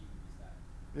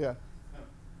 Yeah.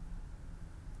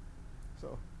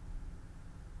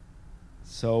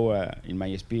 So in my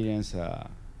experience,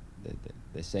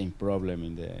 the same problem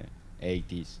in the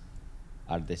 80s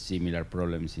are the similar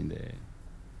problems in the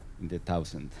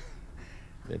 2000s.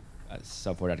 The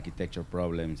software architecture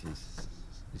problems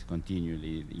is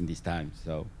continually in this time.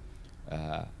 So,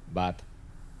 but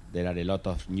there are a lot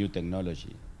of new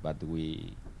technology, but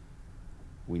we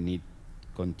need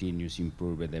continuous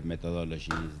improvement, the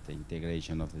methodologies, the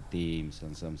integration of the teams,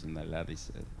 and something like that. Is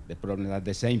the problem are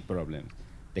the same problems.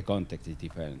 The context is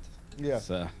different. Yeah.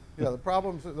 So Yeah, the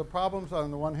problems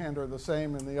on the one hand are the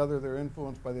same, and the other they're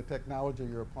influenced by the technology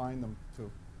you're applying them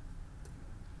to.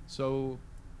 So,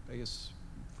 I guess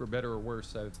for better or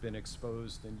worse, I've been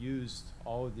exposed and used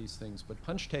all of these things. But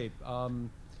punch tape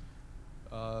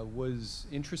was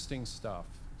interesting stuff.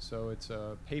 So it's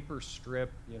a paper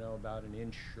strip, about an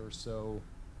inch or so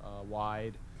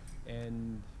wide,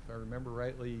 and if I remember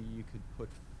rightly, you could put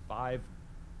 5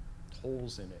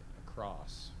 holes in it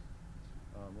across,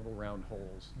 little round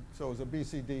holes. So it was a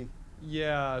BCD.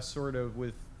 Yeah, sort of,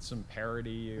 with some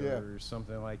parity or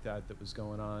something like that was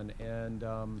going on, and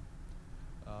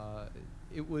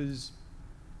it was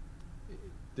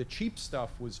the cheap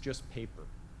stuff was just paper,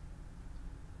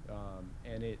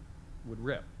 and it would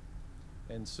rip.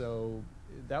 And so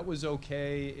that was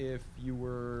okay if you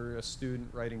were a student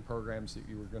writing programs that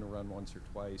you were going to run once or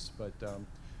twice. But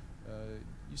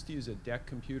used to use a DEC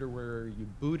computer where you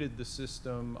booted the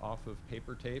system off of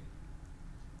paper tape,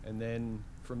 and then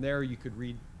from there you could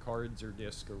read cards or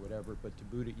disk or whatever. But to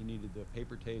boot it, you needed the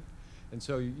paper tape. And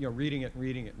so reading it,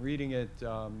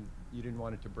 you didn't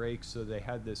want it to break. So they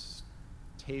had this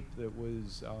tape that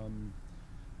was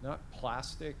not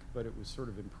plastic, but it was sort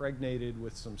of impregnated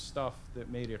with some stuff that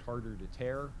made it harder to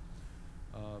tear.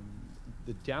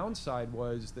 The downside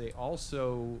was they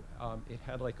also, it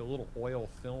had like a little oil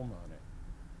film on it.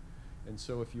 And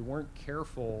so if you weren't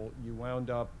careful, you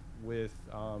wound up with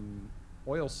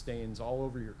oil stains all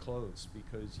over your clothes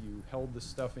because you held the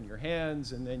stuff in your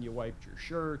hands and then you wiped your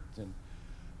shirt. And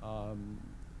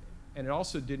it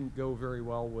also didn't go very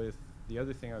well with the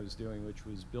other thing I was doing, which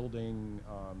was building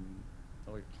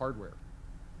like hardware.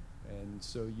 And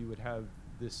so you would have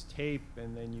this tape,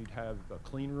 and then you'd have a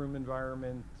clean room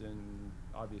environment, and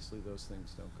obviously those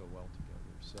things don't go well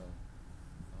together.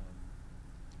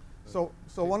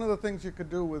 So one of the things you could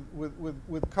do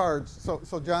with cards,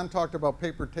 so John talked about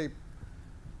paper tape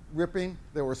ripping.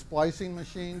 There were splicing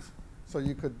machines, so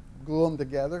you could glue them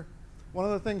together. One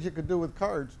of the things you could do with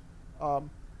cards,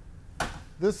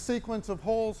 this sequence of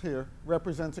holes here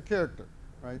represents a character,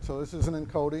 right? So this is an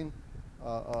encoding.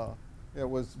 It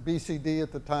was BCD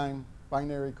at the time,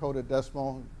 binary coded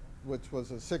decimal, which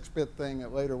was a 6-bit thing.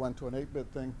 It later went to an 8-bit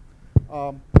thing.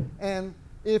 And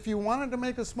If you wanted to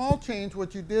make a small change,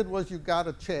 what you did was you got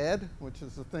a CHAD, which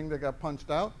is the thing that got punched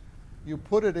out. You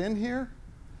put it in here.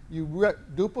 You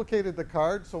duplicated the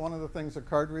card. So one of the things a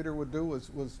card reader would do was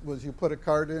you put a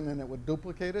card in and it would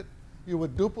duplicate it. You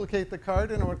would duplicate the card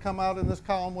and it would come out and this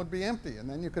column would be empty. And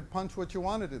then you could punch what you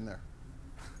wanted in there.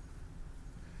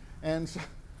 And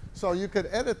so you could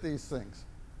edit these things.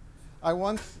 I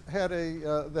once had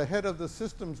the head of the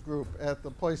systems group at the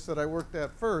place that I worked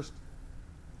at first.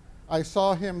 I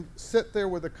saw him sit there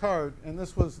with a card, and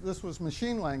this was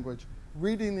machine language,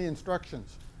 reading the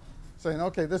instructions, saying,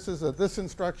 okay, this is a this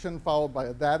instruction followed by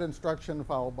a that instruction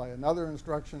followed by another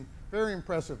instruction. Very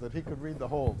impressive that he could read the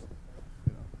whole.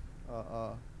 You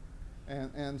know,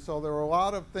 and so there were a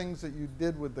lot of things that you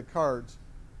did with the cards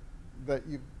that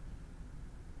you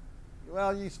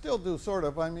still do sort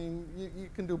of. I mean, you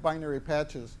can do binary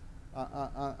patches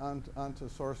onto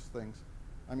source things.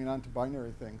 I mean, onto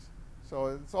binary things. So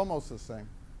it's almost the same.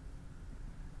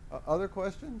 Other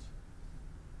questions?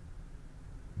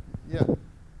 Yeah.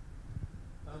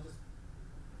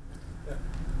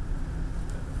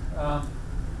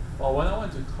 Well, when I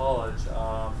went to college,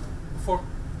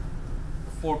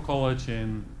 before college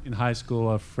in high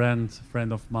school, a friend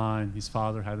of mine, his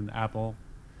father had an Apple.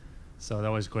 So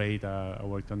that was great. I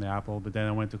worked on the Apple. But then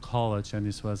I went to college, and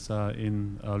this was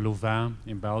in Louvain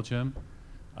in Belgium.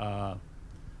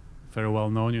 Very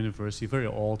well-known university, very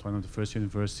old, one of the first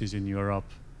universities in Europe,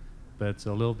 but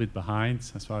a little bit behind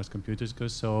as far as computers go.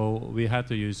 So we had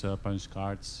to use punch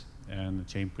cards and a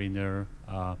chain printer,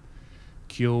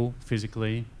 queue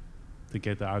physically to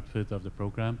get the output of the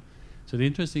program. So the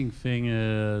interesting thing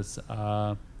is,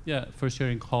 first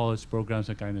year in college, programs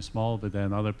are kind of small, but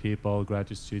then other people,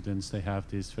 graduate students, they have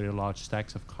these very large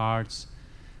stacks of cards,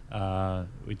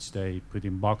 which they put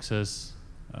in boxes,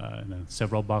 and then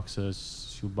several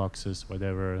boxes, shoe boxes,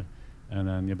 whatever, and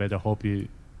then you better hope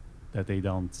that they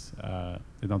don't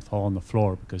fall on the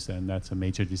floor, because then that's a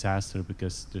major disaster,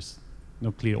 because there's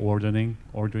no clear ordering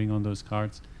on those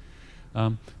cards.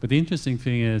 But the interesting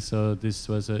thing is, this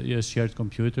was a shared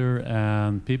computer,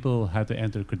 and people had to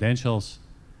enter credentials.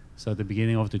 So at the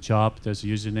beginning of the job, there's a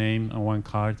username on one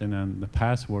card, and then the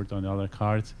password on the other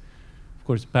card. Of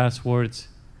course, passwords,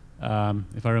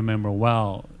 if I remember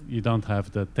well, you don't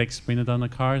have the text printed on the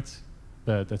card,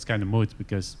 but that's kind of moot,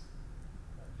 because,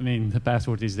 I mean, the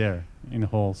password is there in the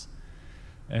holes.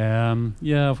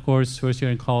 Of course, first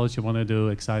year in college, you want to do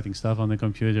exciting stuff on the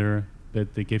computer,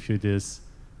 but they give you this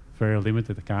very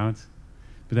limited account.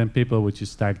 But then people would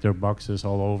just stack their boxes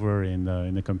all over in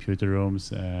the computer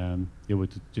rooms, and you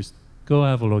would just go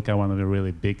have a look at one of the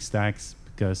really big stacks,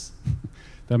 because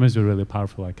that must be really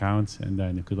powerful accounts, and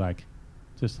then you could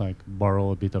just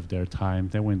borrow a bit of their time.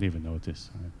 They wouldn't even notice.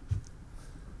 Right?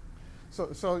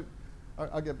 So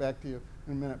I'll get back to you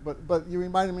in a minute, but you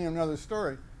reminded me of another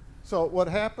story. So what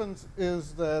happens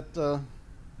is that,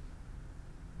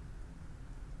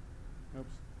 oops,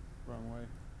 wrong way.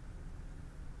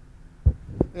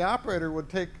 The operator would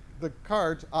take the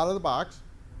cards out of the box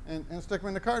and stick them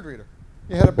in the card reader.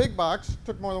 You had a big box,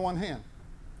 took more than one hand.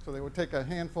 So they would take a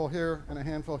handful here and a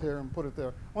handful here and put it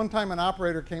there. One time an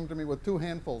operator came to me with 2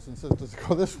 handfuls and says, does it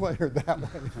go this way or that way?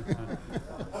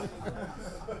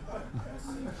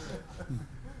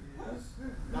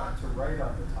 Not to write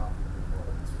on the top of the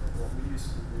boards. What we used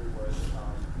to do was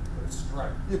put a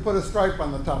stripe. You put a stripe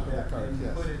on the top of the card, and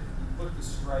yes. you put the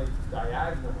stripe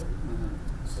diagonally,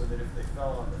 so that if they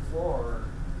fell on the floor,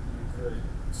 you could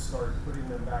start putting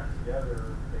them back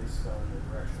together based on the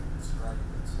direction of the stripe.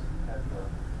 And so you had the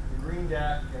green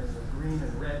deck and the green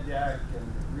and red deck and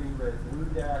the green, red, blue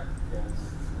deck. And,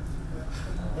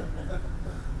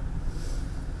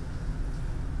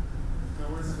 Now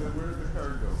where did the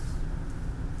card go?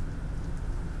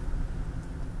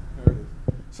 There it is.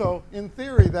 So in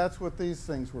theory, that's what these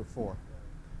things were for.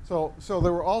 So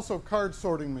there were also card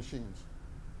sorting machines,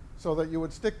 so that you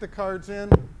would stick the cards in.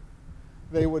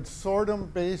 They would sort them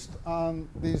based on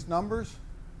these numbers,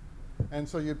 and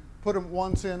so you'd put them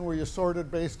once in where you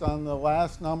sorted based on the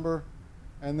last number,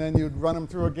 and then you'd run them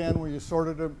through again where you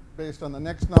sorted them based on the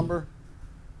next number,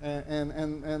 and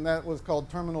that was called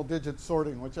terminal digit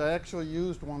sorting, which I actually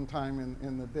used one time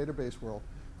in the database world.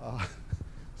 Wasn't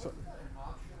that an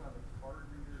option on the card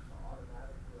reader to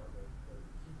automatically, or the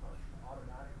key punch to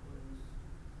automatically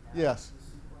add Yes. the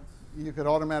sequence? You could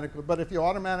automatically, but if you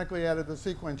automatically added the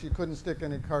sequence, you couldn't stick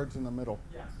any cards in the middle.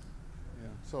 Yes. Yeah,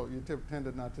 so you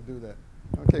tended not to do that.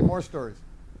 Okay, more stories.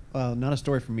 Not a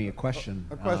story for me, a question.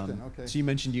 A question, okay. So you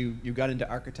mentioned you got into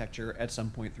architecture at some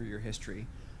point through your history.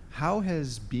 How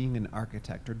has being an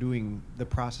architect or doing the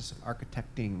process of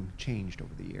architecting changed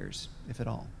over the years, if at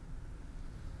all?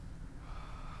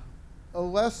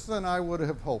 less than I would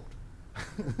have hoped.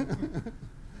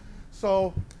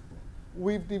 So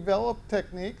we've developed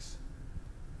techniques,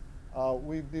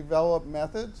 we've developed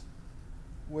methods,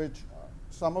 which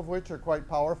some of which are quite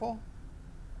powerful.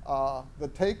 The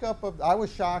take-up of, I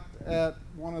was shocked at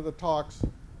one of the talks,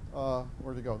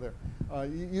 where'd you go there?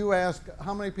 You ask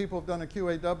how many people have done a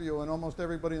QAW, and almost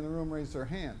everybody in the room raised their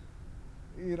hand.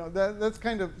 You know, that's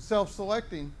kind of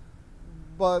self-selecting,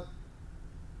 but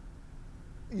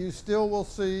you still will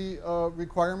see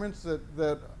requirements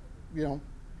that you know,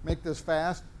 make this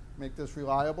fast, make this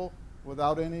reliable,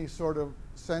 without any sort of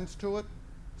sense to it.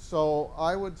 So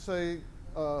I would say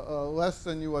less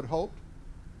than you had hoped.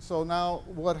 So now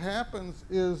what happens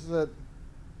is that,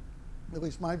 at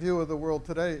least my view of the world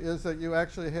today, is that you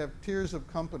actually have tiers of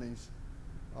companies.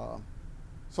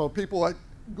 So people like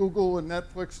Google and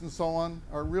Netflix and so on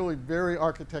are really very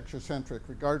architecture-centric,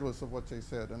 regardless of what they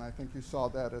said. And I think you saw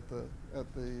that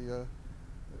at the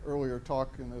earlier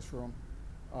talk in this room.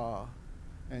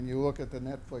 And you look at the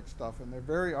Netflix stuff, and they're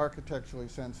very architecturally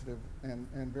sensitive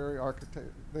and very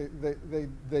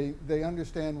they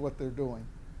understand what they're doing.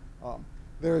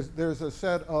 There's a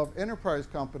set of enterprise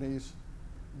companies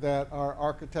that are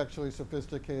architecturally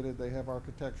sophisticated. They have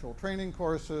architectural training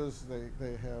courses.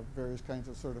 They have various kinds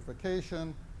of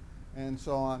certification and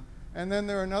so on. And then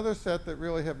there are another set that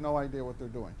really have no idea what they're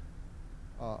doing.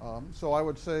 So I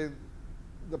would say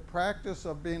the practice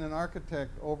of being an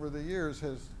architect over the years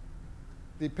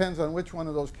depends on which one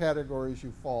of those categories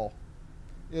you fall.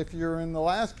 If you're in the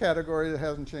last category, it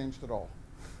hasn't changed at all.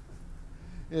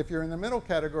 If you're in the middle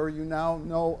category, you now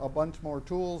know a bunch more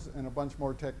tools and a bunch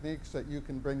more techniques that you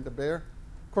can bring to bear.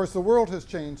 Of course, the world has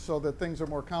changed so that things are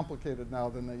more complicated now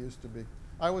than they used to be.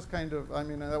 I was kind of, I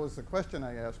mean, that was the question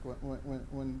I asked for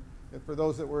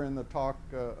those that were in the talk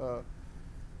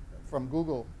from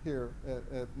Google here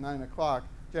at 9 o'clock,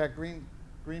 Jack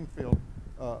Greenfield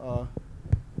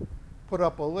put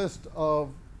up a list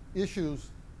of issues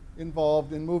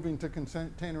involved in moving to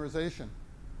containerization.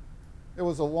 It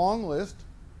was a long list,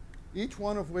 each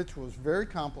one of which was very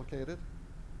complicated,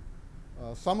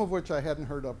 some of which I hadn't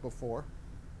heard of before.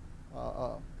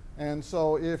 And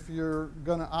so if you're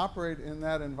going to operate in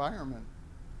that environment,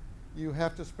 you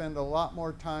have to spend a lot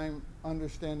more time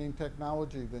understanding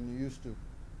technology than you used to.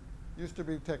 Used to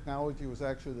be technology was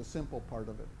actually the simple part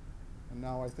of it. And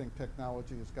now I think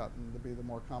technology has gotten to be the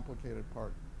more complicated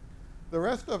part. The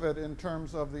rest of it, in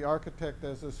terms of the architect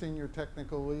as a senior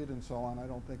technical lead and so on, I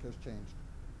don't think has changed.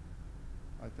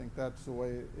 I think that's the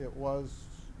way it was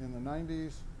in the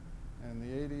 90s and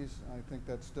the 80s. I think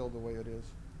that's still the way it is.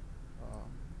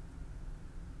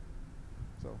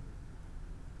 So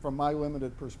from my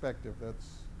limited perspective,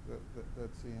 that's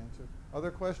the answer. Other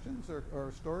questions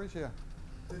or stories? Yeah.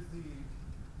 Did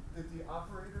the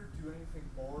operator do anything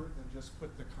more than just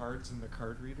put the cards in the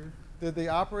card reader? Did the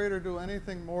operator do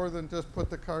anything more than just put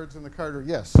the cards in the card reader?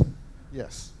 Yes.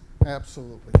 Yes,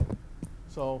 absolutely.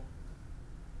 So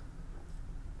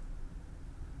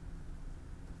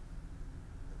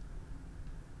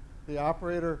the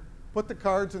operator put the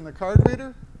cards in the card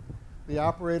reader. The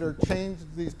operator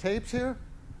changed these tapes here.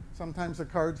 Sometimes the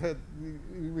cards had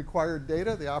required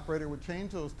data. The operator would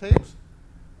change those tapes.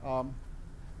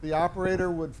 The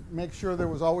operator would make sure there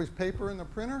was always paper in the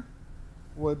printer,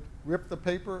 would rip the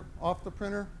paper off the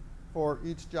printer for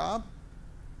each job.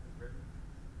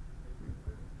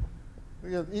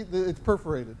 Yeah, it's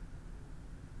perforated.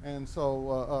 And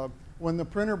so when the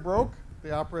printer broke,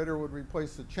 the operator would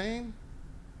replace the chain.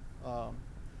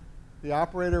 The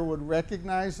operator would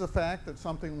recognize the fact that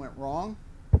something went wrong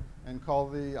and call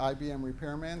the IBM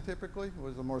repairman typically. It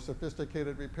was a more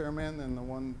sophisticated repairman than the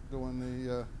one doing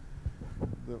the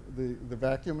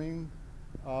vacuuming.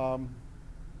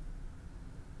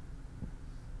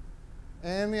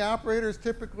 And the operators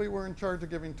typically were in charge of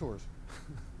giving tours.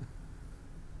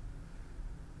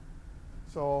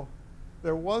 So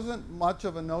there wasn't much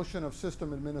of a notion of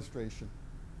system administration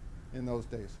in those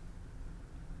days.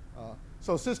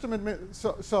 So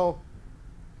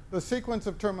the sequence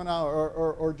of terminology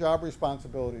or job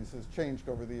responsibilities has changed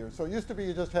over the years. So it used to be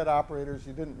you just had operators.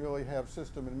 You didn't really have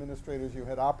system administrators. You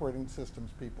had operating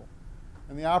systems people.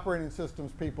 And the operating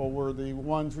systems people were the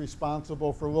ones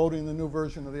responsible for loading the new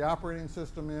version of the operating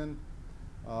system in,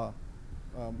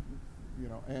 you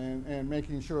know, and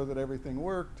making sure that everything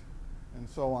worked, and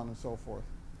so on and so forth.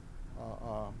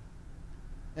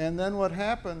 And then what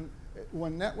happened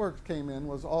when networks came in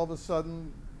was all of a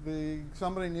sudden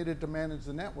somebody needed to manage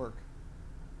the network,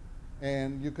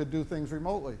 and you could do things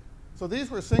remotely. So these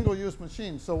were single-use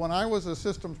machines. So when I was a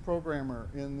systems programmer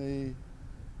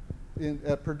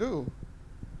at Purdue,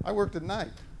 I worked at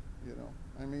night. You know,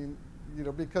 I mean, you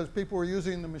know, because people were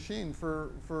using the machine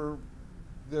for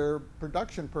their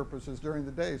production purposes during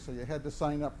the day. So you had to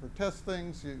sign up for test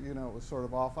things. You know, it was sort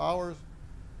of off hours.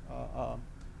 As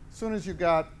soon as you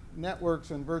got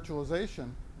networks and virtualization,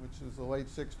 which is the late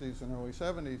 60s and early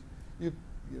 70s,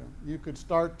 you could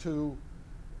start to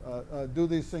do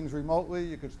these things remotely.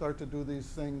 You could start to do these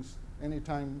things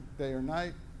anytime, day or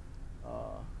night.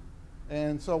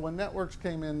 And so when networks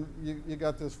came in, you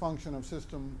got this function of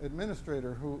system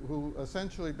administrator who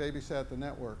essentially babysat the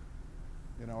network.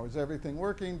 You know, is everything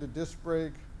working? Did disk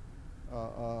break?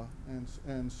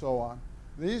 And so on.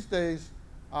 These days,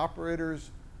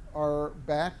 operators are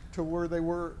back to where they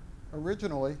were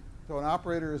originally. So an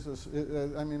operator is,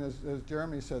 I mean, as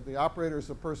Jeremy said, the operator is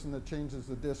the person that changes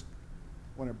the disk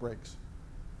when it breaks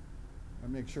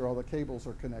and make sure all the cables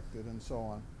are connected and so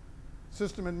on.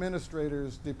 System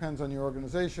administrators depends on your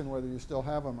organization whether you still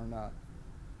have them or not.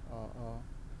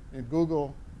 In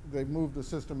Google, they moved the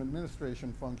system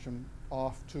administration function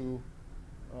off to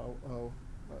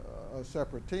a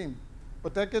separate team.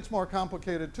 But that gets more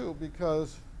complicated too,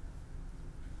 because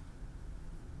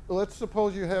let's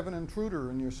suppose you have an intruder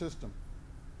in your system.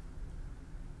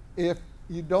 If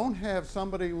you don't have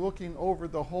somebody looking over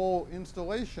the whole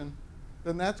installation,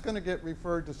 then that's going to get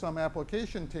referred to some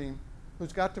application team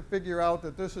who's got to figure out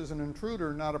that this is an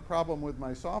intruder, not a problem with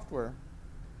my software,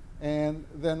 and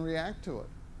then react to it.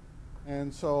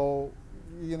 And so,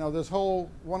 you know, this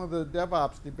whole, one of the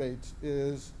DevOps debates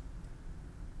is,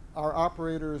 are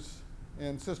operators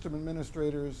and system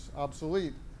administrators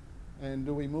obsolete? And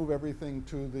do we move everything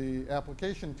to the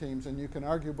application teams? And you can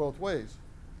argue both ways.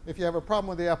 If you have a problem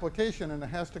with the application and it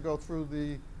has to go through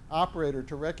the operator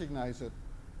to recognize it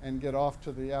and get off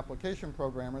to the application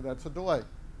programmer, that's a delay.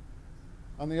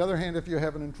 On the other hand, if you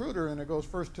have an intruder and it goes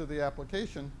first to the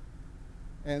application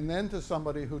and then to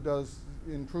somebody who does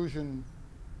intrusion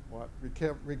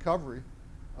recovery,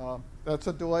 that's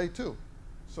a delay too.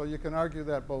 So you can argue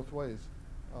that both ways.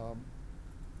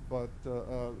 But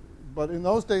in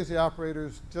those days, the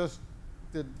operators just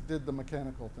did the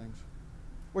mechanical things,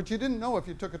 which you didn't know if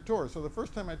you took a tour. So the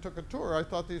first time I took a tour, I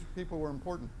thought these people were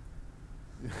important.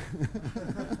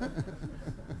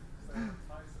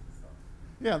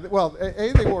 Yeah, well,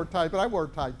 they wore ties, but I wore a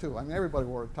tie too. I mean, everybody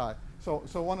wore a tie. So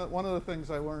one of the things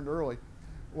I learned early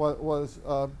was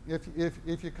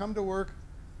if you come to work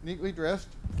neatly dressed,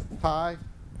 tie,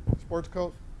 sports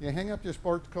coat, you hang up your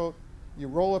sports coat, you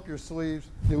roll up your sleeves,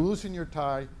 you loosen your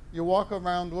tie, you walk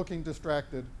around looking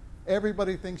distracted,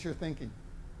 everybody thinks you're thinking,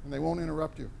 and they won't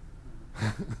interrupt you.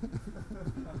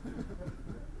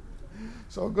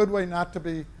 So a good way not to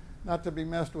be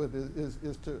messed with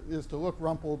is to look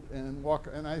rumpled and walk.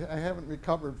 And I haven't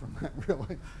recovered from that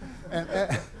really,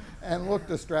 and look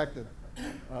distracted.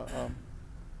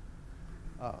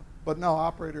 But no,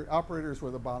 operators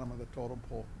were the bottom of the totem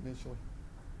pole initially.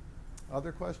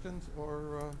 Other questions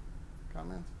or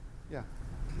comments? Yeah.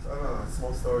 A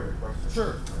small story question.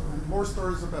 Sure. More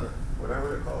stories the better. When I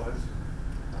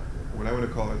went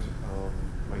to college,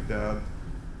 my dad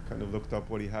kind of looked up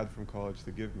what he had from college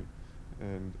to give me.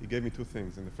 And he gave me two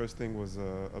things. And the first thing was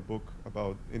a book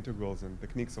about integrals and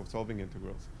techniques of solving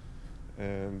integrals.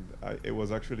 And it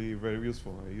was actually very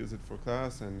useful. I use it for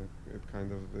class, and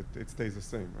it stays the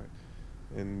same,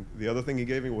 right? And the other thing he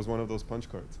gave me was one of those punch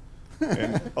cards.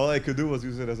 And all I could do was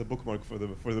use it as a bookmark for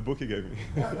the book he gave me.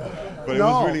 But it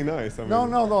was really nice. I mean,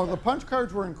 no. The punch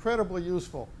cards were incredibly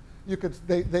useful.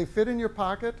 They fit in your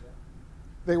pocket.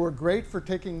 They were great for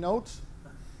taking notes.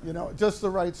 You know, just the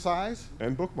right size.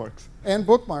 And bookmarks. And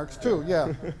bookmarks too,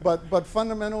 yeah. But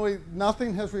fundamentally,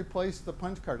 nothing has replaced the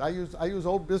punch card. I use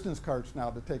old business cards now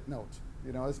to take notes.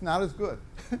 You know, it's not as good.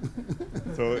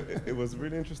 So it was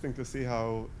really interesting to see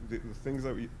how the things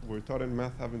that we were taught in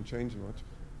math haven't changed much,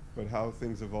 but how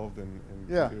things evolved in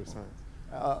computer science.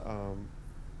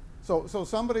 So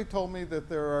somebody told me that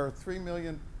there are 3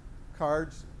 million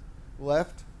cards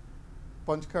left,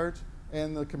 punch cards,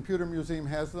 and the Computer Museum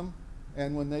has them.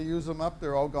 And when they use them up,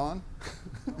 they're all gone.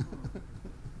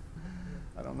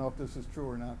 I don't know if this is true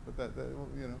or not, but that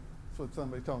you know, that's what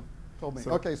somebody told me.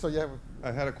 So okay, so you have.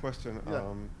 I had a question.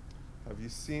 Yeah. Have you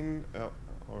seen,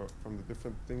 or from the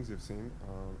different things you've seen,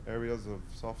 areas of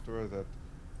software that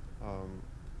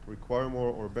require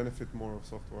more or benefit more of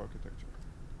software architecture?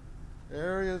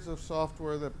 Areas of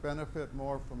software that benefit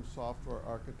more from software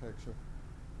architecture.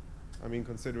 I mean,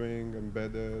 considering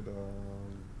embedded.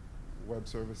 Web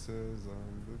services,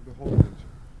 the whole range.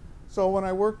 So when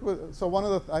I worked with, so one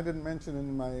of the, I didn't mention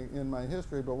in my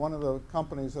history, but one of the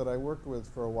companies that I worked with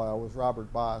for a while was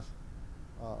Robert Bosch,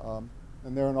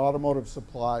 and they're an automotive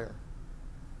supplier.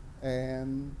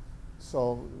 And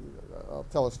so I'll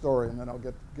tell a story and then I'll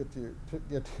get to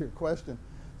your question.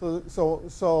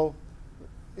 So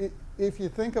if you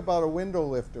think about a window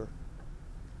lifter,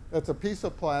 that's a piece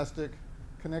of plastic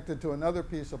connected to another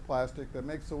piece of plastic that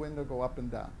makes the window go up and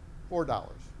down. $4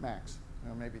 max,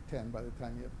 maybe 10 by the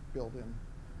time you build in,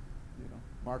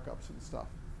 markups and stuff.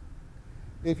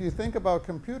 If you think about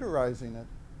computerizing it,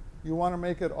 you want to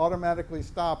make it automatically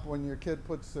stop when your kid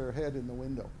puts their head in the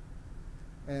window.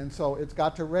 And so it's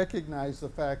got to recognize the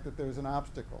fact that there's an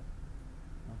obstacle.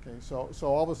 Okay, so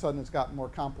all of a sudden it's gotten more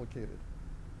complicated.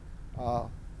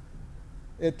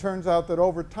 It turns out that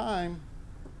over time,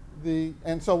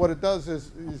 and so what it does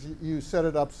is you set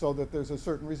it up so that there's a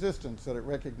certain resistance that it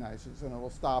recognizes, and it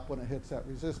will stop when it hits that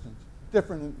resistance.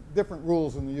 Different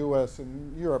rules in the U.S.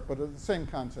 and Europe, but it's the same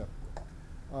concept.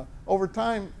 Over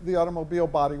time, the automobile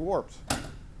body warps,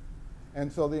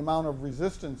 and so the amount of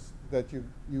resistance that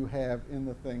you have in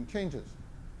the thing changes,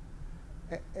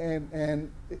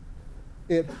 and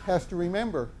it has to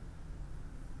remember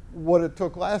what it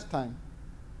took last time.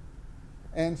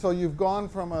 And so you've gone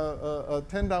from a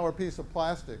 $10 piece of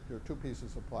plastic, or 2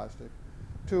 pieces of plastic,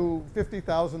 to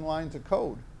 50,000 lines of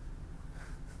code.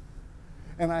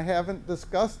 And I haven't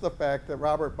discussed the fact that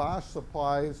Robert Bosch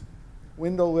supplies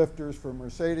window lifters for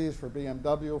Mercedes, for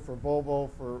BMW, for Volvo,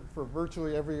 for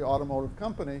virtually every automotive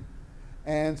company.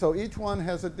 And so each one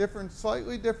has a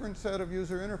slightly different set of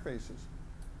user interfaces.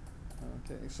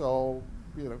 Okay, so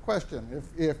question,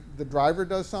 if the driver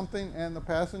does something and the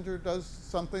passenger does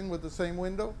something with the same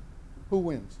window, who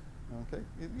wins? Okay,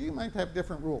 you might have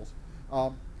different rules.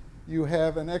 You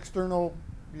have an external,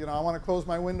 I want to close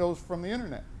my windows from the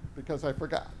internet because I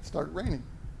forgot, it started raining.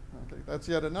 Okay, that's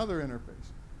yet another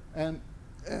interface.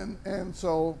 And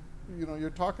so, you're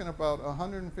talking about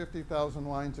 150,000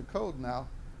 lines of code now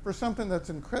for something that's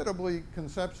incredibly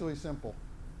conceptually simple.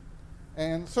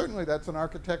 And certainly that's an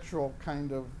architectural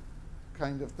kind of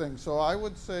thing. So I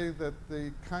would say that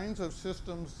the kinds of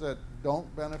systems that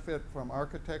don't benefit from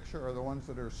architecture are the ones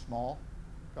that are small,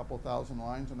 a couple thousand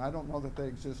lines, and I don't know that they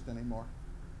exist anymore.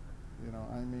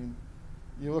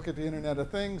 You look at the Internet of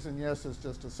Things, and yes, it's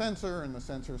just a sensor, and the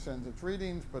sensor sends its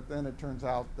readings, but then it turns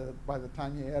out that by the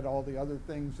time you add all the other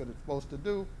things that it's supposed to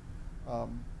do,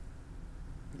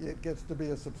 it gets to be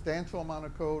a substantial amount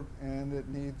of code, and it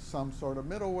needs some sort of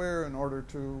middleware in order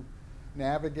to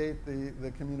navigate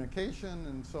the communication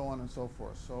and so on and so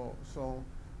forth. So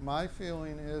my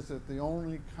feeling is that the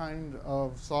only kind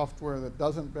of software that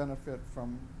doesn't benefit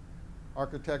from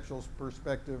architectural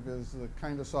perspective is the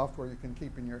kind of software you can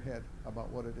keep in your head about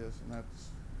what it is, and that's,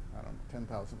 I don't know,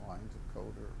 10,000 lines of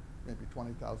code, or maybe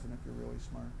 20,000 if you're really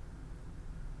smart.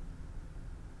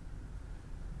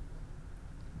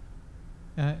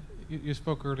 You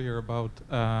spoke earlier about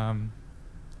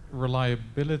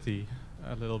reliability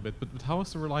a little bit, but how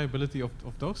is the reliability of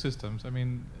those systems? I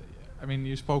mean,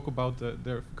 you spoke about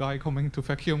the guy coming to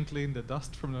vacuum clean the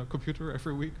dust from the computer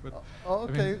every week, but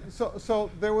okay. So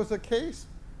there was a case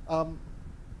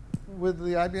with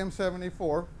the IBM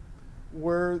 74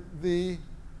 where the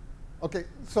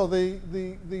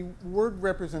word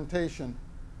representation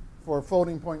for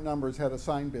floating point numbers had a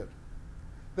sign bit.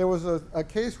 There was a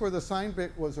case where the sign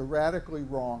bit was erratically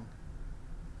wrong.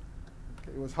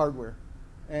 Okay, it was hardware.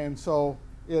 And so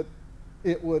it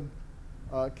would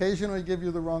occasionally give you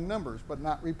the wrong numbers, but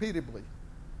not repeatedly.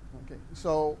 Okay,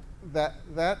 so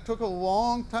that took a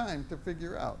long time to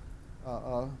figure out.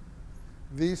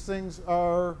 These things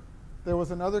are. There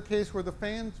was another case where the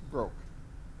fans broke,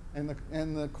 and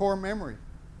the core memory,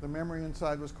 the memory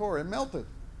inside was core. It melted.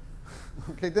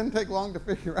 Okay, it didn't take long to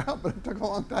figure out, but it took a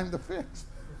long time to fix.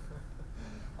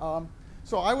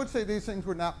 So I would say these things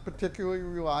were not particularly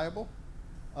reliable.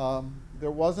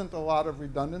 There wasn't a lot of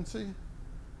redundancy.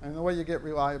 And the way you get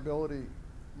reliability,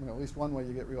 at least one way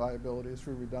you get reliability is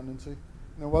through redundancy.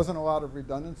 And there wasn't a lot of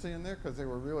redundancy in there because they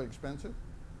were really expensive.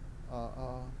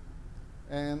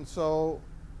 And so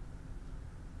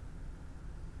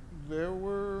there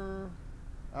were,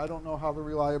 I don't know how the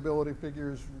reliability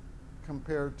figures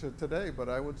compared to today, but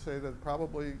I would say that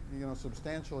probably,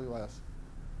 substantially less.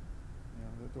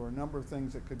 That there were a number of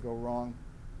things that could go wrong.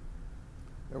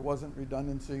 There wasn't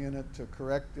redundancy in it to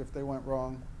correct if they went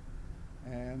wrong.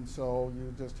 And so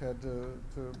you just had to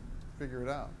figure it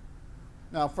out.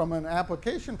 Now, from an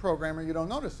application programmer, you don't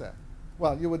notice that.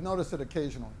 Well, you would notice it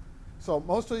occasionally. So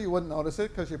mostly you wouldn't notice it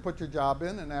because you put your job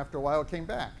in, and after a while it came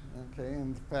back. Okay,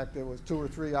 in fact, it was 2 or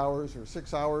 3 hours or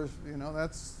 6 hours.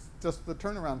 That's just the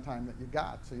turnaround time that you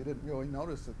got. So you didn't really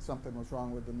notice that something was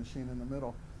wrong with the machine in the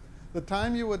middle. The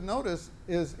time you would notice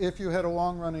is if you had a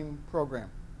long-running program.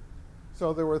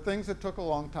 So there were things that took a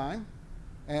long time,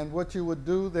 And what you would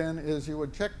do then is you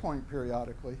would checkpoint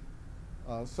periodically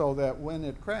so that when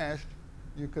it crashed,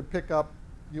 you could pick up,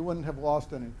 you wouldn't have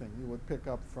lost anything. You would pick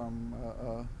up from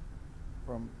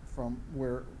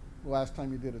where last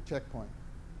time you did a checkpoint.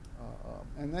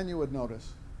 And then you would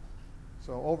notice.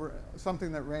 So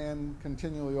something that ran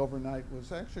continually overnight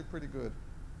was actually pretty good.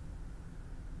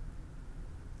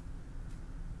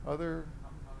 Other? How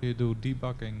do you do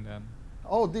debugging then?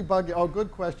 Oh, debugging. Oh,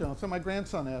 good question. So my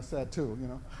grandson asked that too. You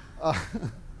know,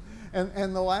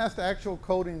 and the last actual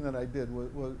coding that I did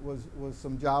was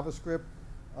some JavaScript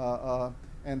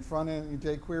and front end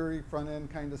jQuery front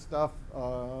end kind of stuff.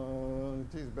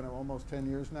 Geez, it's been almost 10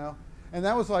 years now, and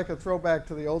that was like a throwback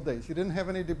to the old days. You didn't have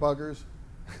any debuggers.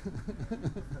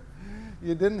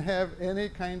 You didn't have any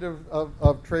kind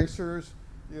of tracers.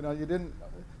 You know, you didn't.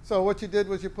 So what you did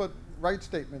was you put write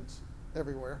statements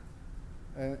everywhere,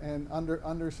 and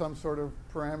under some sort of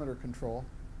parameter control,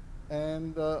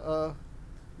 and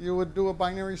you would do a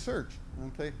binary search.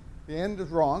 Okay, the end is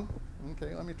wrong.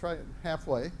 Okay, let me try it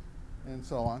halfway, and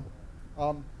so on.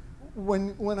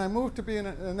 When I moved to being,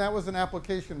 and that was an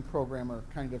application programmer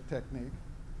kind of technique.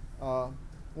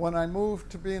 When I moved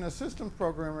to being a systems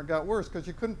programmer, it got worse because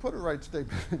you couldn't put a write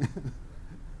statement in.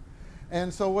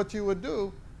 And so what you would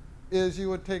do is you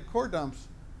would take core dumps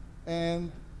and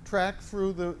track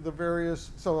through the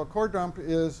various, so a core dump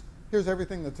is, here's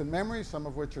everything that's in memory, some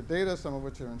of which are data, some of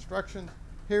which are instructions.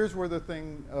 Here's where the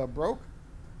thing broke.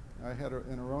 I had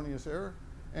an erroneous error.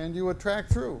 And you would track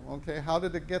through, okay, how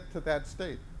did it get to that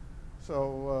state?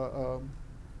 So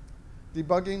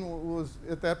debugging was,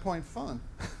 at that point, fun.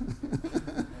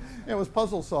 It was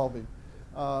puzzle solving.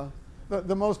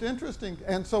 The most interesting,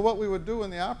 and so what we would do in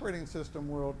the operating system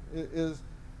world is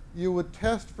you would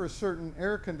test for certain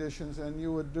error conditions, and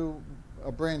you would do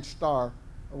a branch star,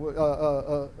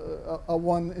 a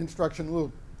one instruction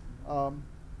loop.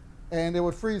 And it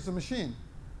would freeze the machine.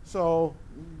 So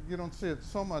you don't see it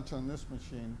so much on this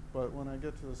machine, but when I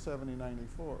get to the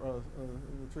 7094,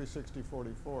 the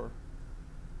 36044,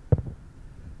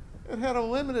 it had a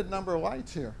limited number of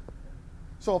lights here.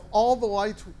 So if all the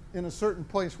lights in a certain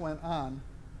place went on,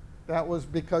 that was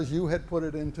because you had put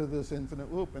it into this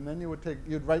infinite loop. And then you would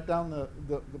you'd write down the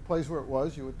place where it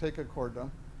was, you would take a core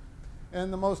dump.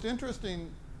 And the most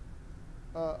interesting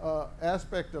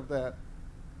aspect of that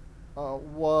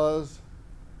was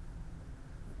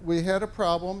we had a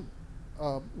problem.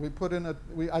 We put in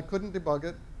I couldn't debug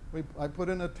it. I put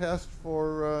in a test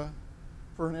for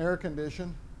an error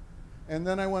condition. And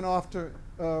then I went off to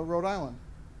Rhode Island.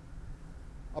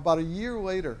 About a year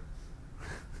later,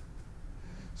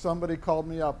 somebody called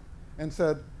me up and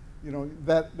said, you know,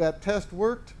 that test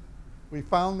worked. We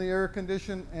found the error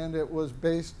condition, and it was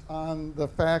based on the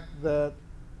fact that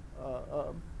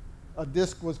a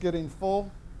disk was getting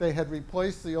full. They had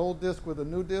replaced the old disk with a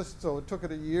new disk, so it took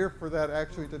it a year for that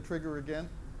actually to trigger again.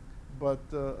 But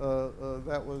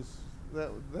that was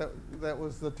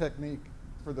the technique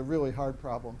for the really hard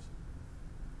problems.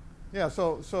 Yeah,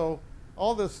 so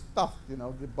all this stuff, you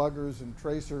know, debuggers and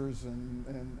tracers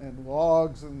and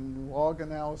logs and log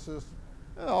analysis,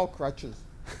 all crutches.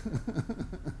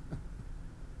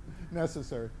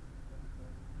 Necessary.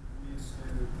 We used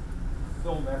to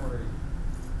fill memory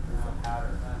with a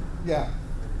pattern. Yeah.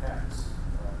 With hex.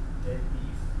 Dead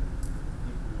beef,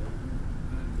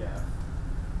 DEF.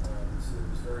 So it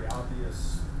was very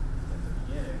obvious at the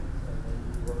beginning, and then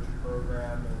you wrote your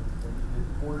program, and when you did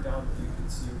the core dump, you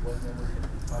could see what memory had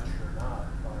been touched or not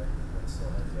by what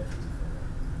still had dead beef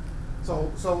in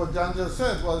it. So what John just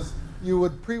said was you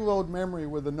would preload memory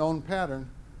with a known pattern,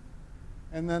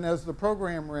 and then as the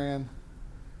program ran,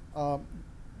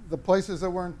 the places that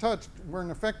weren't touched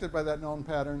weren't affected by that known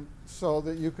pattern, so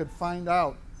that you could find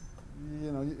out,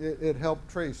 you know, it helped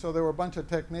trace. So there were a bunch of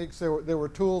techniques. There were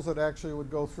tools that actually would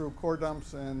go through core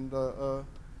dumps and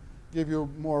give you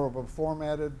more of a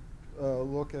formatted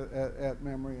look at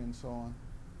memory and so on.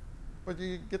 But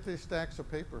you get these stacks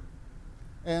of paper.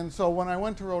 And so when I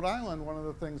went to Rhode Island, one of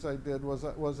the things I did was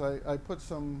I put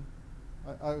some,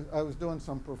 I was doing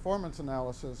some performance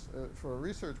analysis for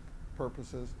research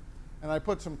purposes, and I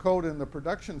put some code in the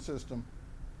production system.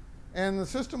 And the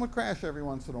system would crash every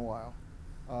once in a while.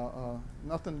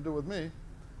 Nothing to do with me.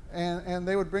 And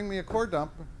they would bring me a core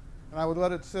dump, and I would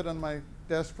let it sit on my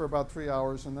desk for about 3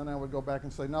 hours, and then I would go back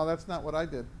and say, no, that's not what I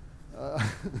did.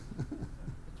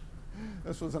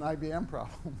 This was an IBM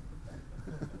problem.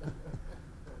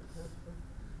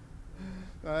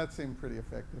 That seemed pretty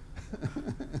effective.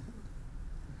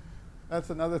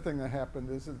 That's another thing that happened,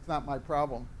 is it's not my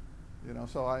problem. You know,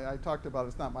 so I talked about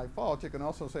it's not my fault. You can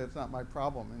also say it's not my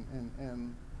problem.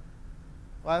 And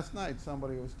Last night,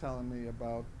 somebody was telling me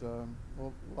about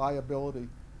well, liability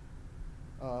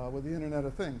with the Internet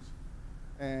of Things,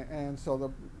 and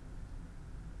so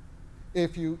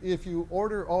if you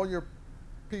order all your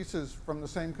pieces from the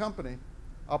same company,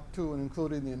 up to and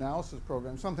including the analysis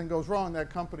program, something goes wrong, that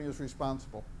company is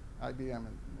responsible. IBM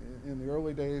in the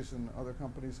early days and other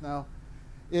companies now.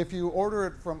 If you order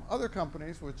it from other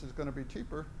companies, which is going to be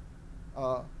cheaper,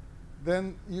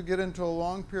 then you get into a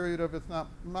long period of it's not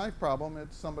my problem,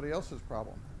 it's somebody else's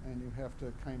problem. And you have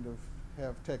to kind of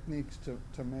have techniques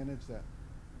to manage that.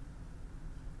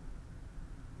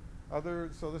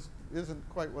 So this isn't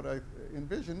quite what I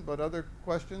envisioned, but other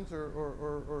questions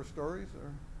or stories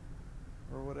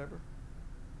or whatever?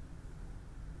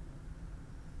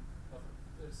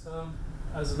 There's,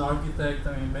 as an architect,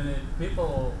 I mean, many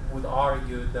people would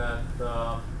argue that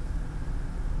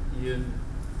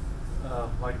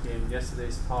like in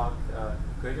yesterday's talk,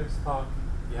 Gregor's talk,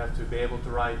 you have to be able to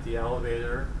ride the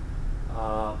elevator,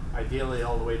 ideally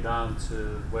all the way down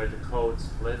to where the code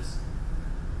lives.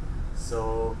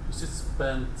 So you should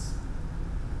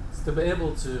to be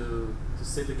able to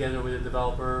sit together with a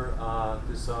developer,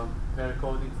 do some pair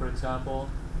coding, for example,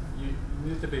 you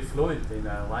need to be fluent in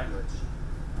a language.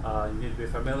 You need to be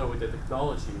familiar with the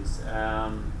technologies.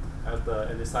 At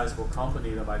any sizable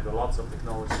company, there might be lots of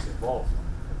technologies involved.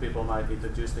 People might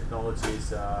introduce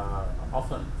technologies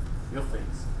often, new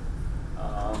things.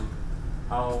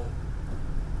 How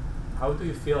do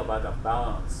you feel about that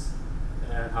balance?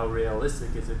 And how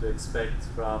realistic is it to expect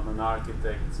from an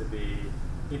architect to be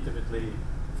intimately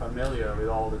familiar with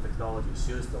all the technologies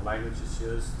used, the languages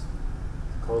used,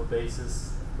 the code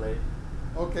bases played?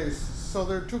 Okay, so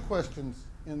there are two questions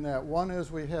in that. One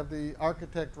is we have the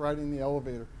architect riding the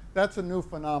elevator. That's a new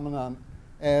phenomenon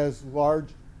as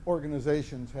large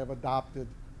organizations have adopted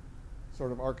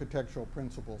sort of architectural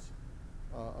principles.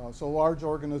 So large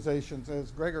organizations,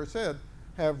 as Gregor said,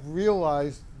 have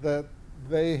realized that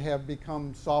they have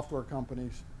become software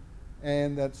companies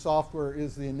and that software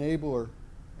is the enabler.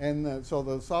 And so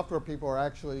the software people are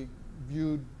actually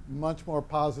viewed much more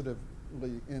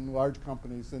positively in large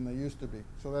companies than they used to be.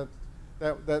 So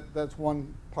that's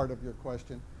one part of your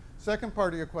question. Second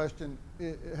part of your question,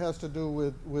 it has to do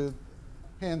with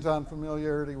hands-on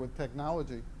familiarity with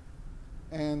technology.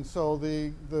 And so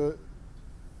the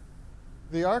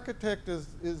architect is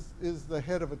the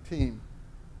head of a team.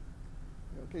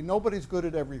 Okay, nobody's good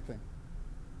at everything,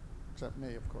 except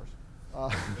me, of course.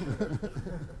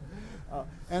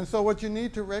 And so what you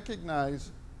need to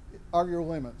recognize are your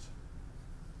limits.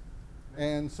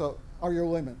 And so are your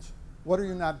limits. What are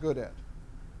you not good at?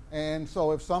 And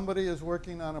so if somebody is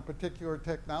working on a particular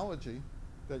technology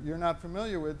that you're not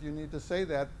familiar with, you need to say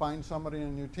that, find somebody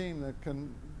in your team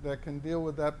that can deal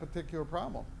with that particular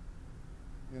problem.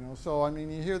 You know, so I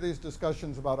mean, you hear these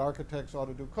discussions about architects ought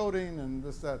to do coding and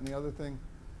this, that, and the other thing.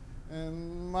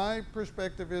 And my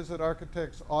perspective is that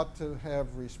architects ought to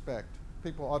have respect.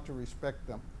 People ought to respect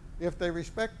them. If they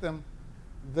respect them,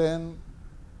 then,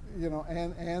 you know,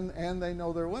 and they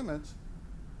know their limits,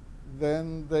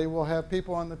 then they will have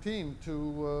people on the team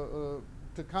to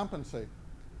compensate.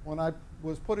 When I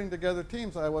was putting together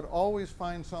teams, I would always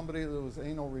find somebody that was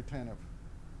anal retentive.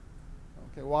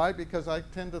 Okay, why? Because I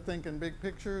tend to think in big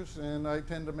pictures and I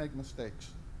tend to make mistakes.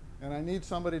 And I need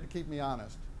somebody to keep me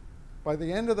honest. By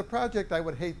the end of the project, I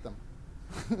would hate them.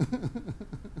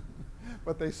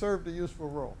 But they served a useful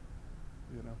role,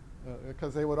 you know,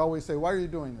 because they would always say, why are you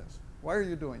doing this? Why are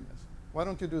you doing this? Why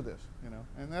don't you do this? You know,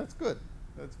 and that's good.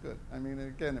 That's good. I mean,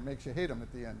 again, it makes you hate them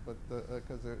at the end, but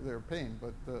because they're a pain.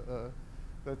 But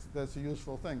that's a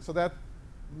useful thing. So that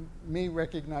me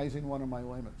recognizing one of my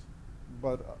limits.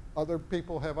 But other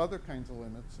people have other kinds of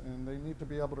limits, and they need to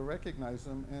be able to recognize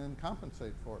them and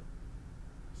compensate for it.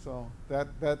 So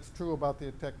that's true about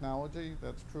the technology.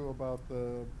 That's true about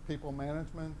the people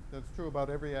management. That's true about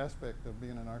every aspect of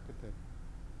being an architect.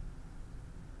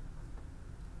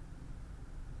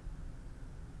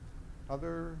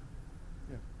 Other,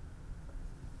 yeah.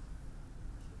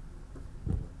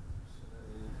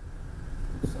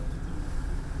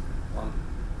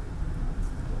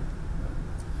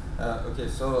 Okay,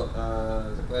 so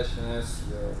the question is,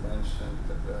 you mentioned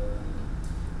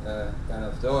kind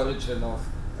of the origin of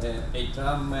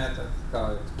ATOM method,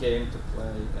 how it came to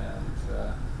play,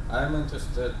 and I'm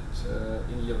interested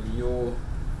in your view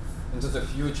into the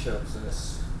future of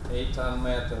this ATOM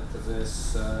method,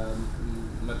 this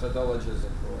methodology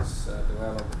that was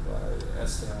developed by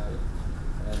SAI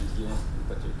and you in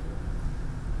particular.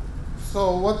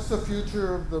 So what's the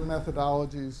future of the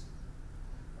methodologies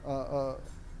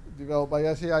developed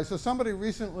by SAI? So somebody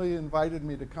recently invited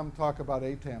me to come talk about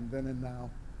ATAM then and now.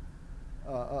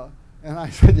 And I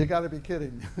said, you got to be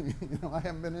kidding. You know, I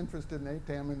haven't been interested in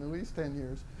ATAM in at least 10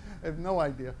 years. I have no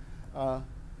idea.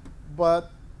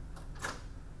 But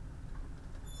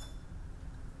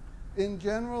in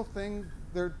general,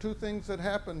 there are two things that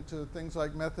happen to things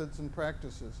like methods and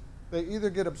practices. They either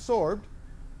get absorbed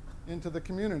into the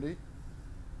community,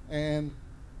 and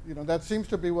you know, that seems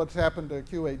to be what's happened to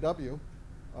QAW.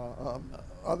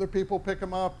 Other people pick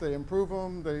them up, they improve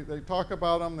them, they talk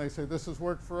about them, they say this has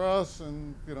worked for us,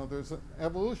 and you know, there's an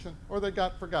evolution, or they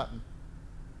got forgotten.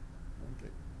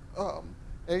 Okay.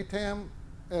 ATAM,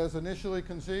 as initially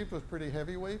conceived, was pretty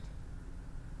heavyweight.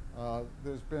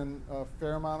 There's been a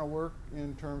fair amount of work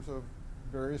in terms of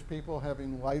various people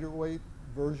having lighter weight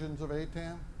versions of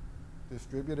ATAM,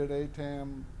 distributed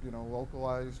ATAM, you know,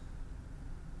 localized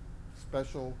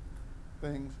special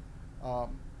things.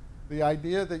 The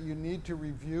idea that you need to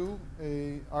review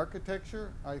a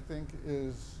architecture, I think,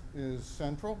 is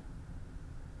central.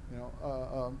 You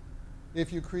know,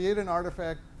 if you create an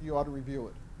artifact, you ought to review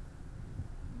it.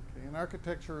 Okay, an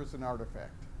architecture is an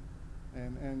artifact.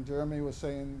 And Jeremy was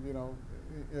saying, you know,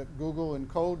 at Google and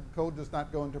code does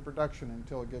not go into production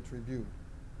until it gets reviewed.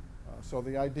 So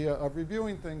the idea of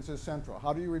reviewing things is central.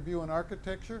 How do you review an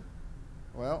architecture?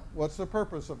 Well, what's the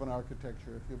purpose of an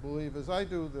architecture? If you believe, as I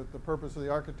do, that the purpose of the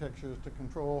architecture is to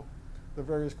control the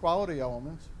various quality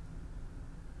elements,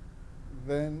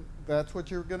 then that's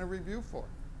what you're going to review for.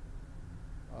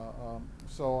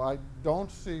 So I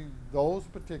don't see those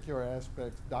particular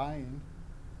aspects dying.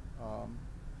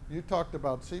 You talked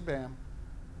about CBAM.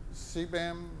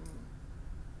 CBAM,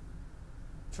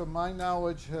 to my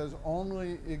knowledge, has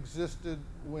only existed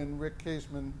when Rick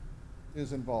Caseman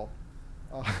is involved.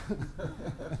 And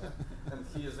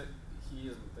he isn't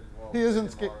involved. He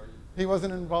isn't. Anymore. He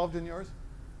wasn't involved in yours.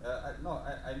 I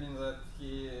mean that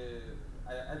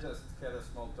I just had a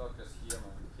small talk with him,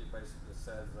 and he basically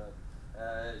said that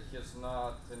he's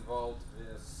not involved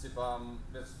with CBAM,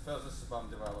 with further CBAM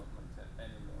development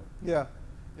anymore. Yeah,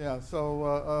 yeah.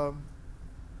 So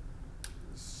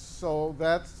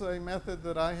that's a method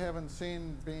that I haven't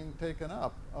seen being taken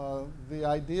up. The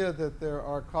idea that there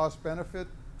are cost-benefit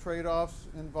trade-offs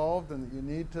involved, and that you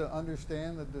need to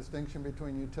understand the distinction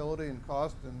between utility and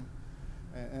cost,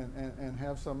 and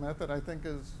have some method, I think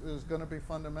is going to be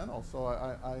fundamental. So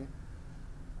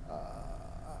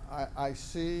I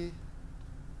see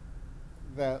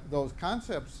that those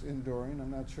concepts enduring.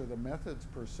 I'm not sure the methods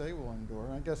per se will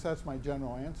endure. I guess that's my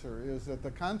general answer, is that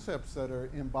the concepts that are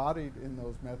embodied in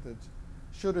those methods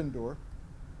should endure.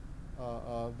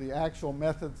 The actual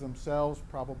methods themselves,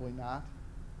 probably not.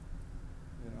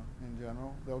 You know, in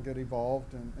general, they'll get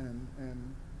evolved,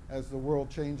 and as the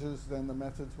world changes, then the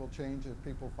methods will change if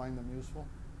people find them useful.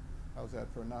 How's that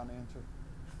for a non-answer?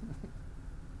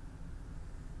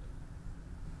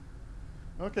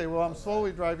 Okay, well, I'm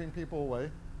slowly driving people away.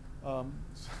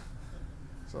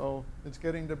 So it's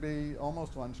getting to be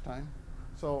almost lunchtime.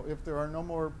 So if there are no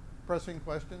more pressing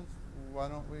questions, why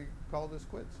don't we call this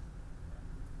quits?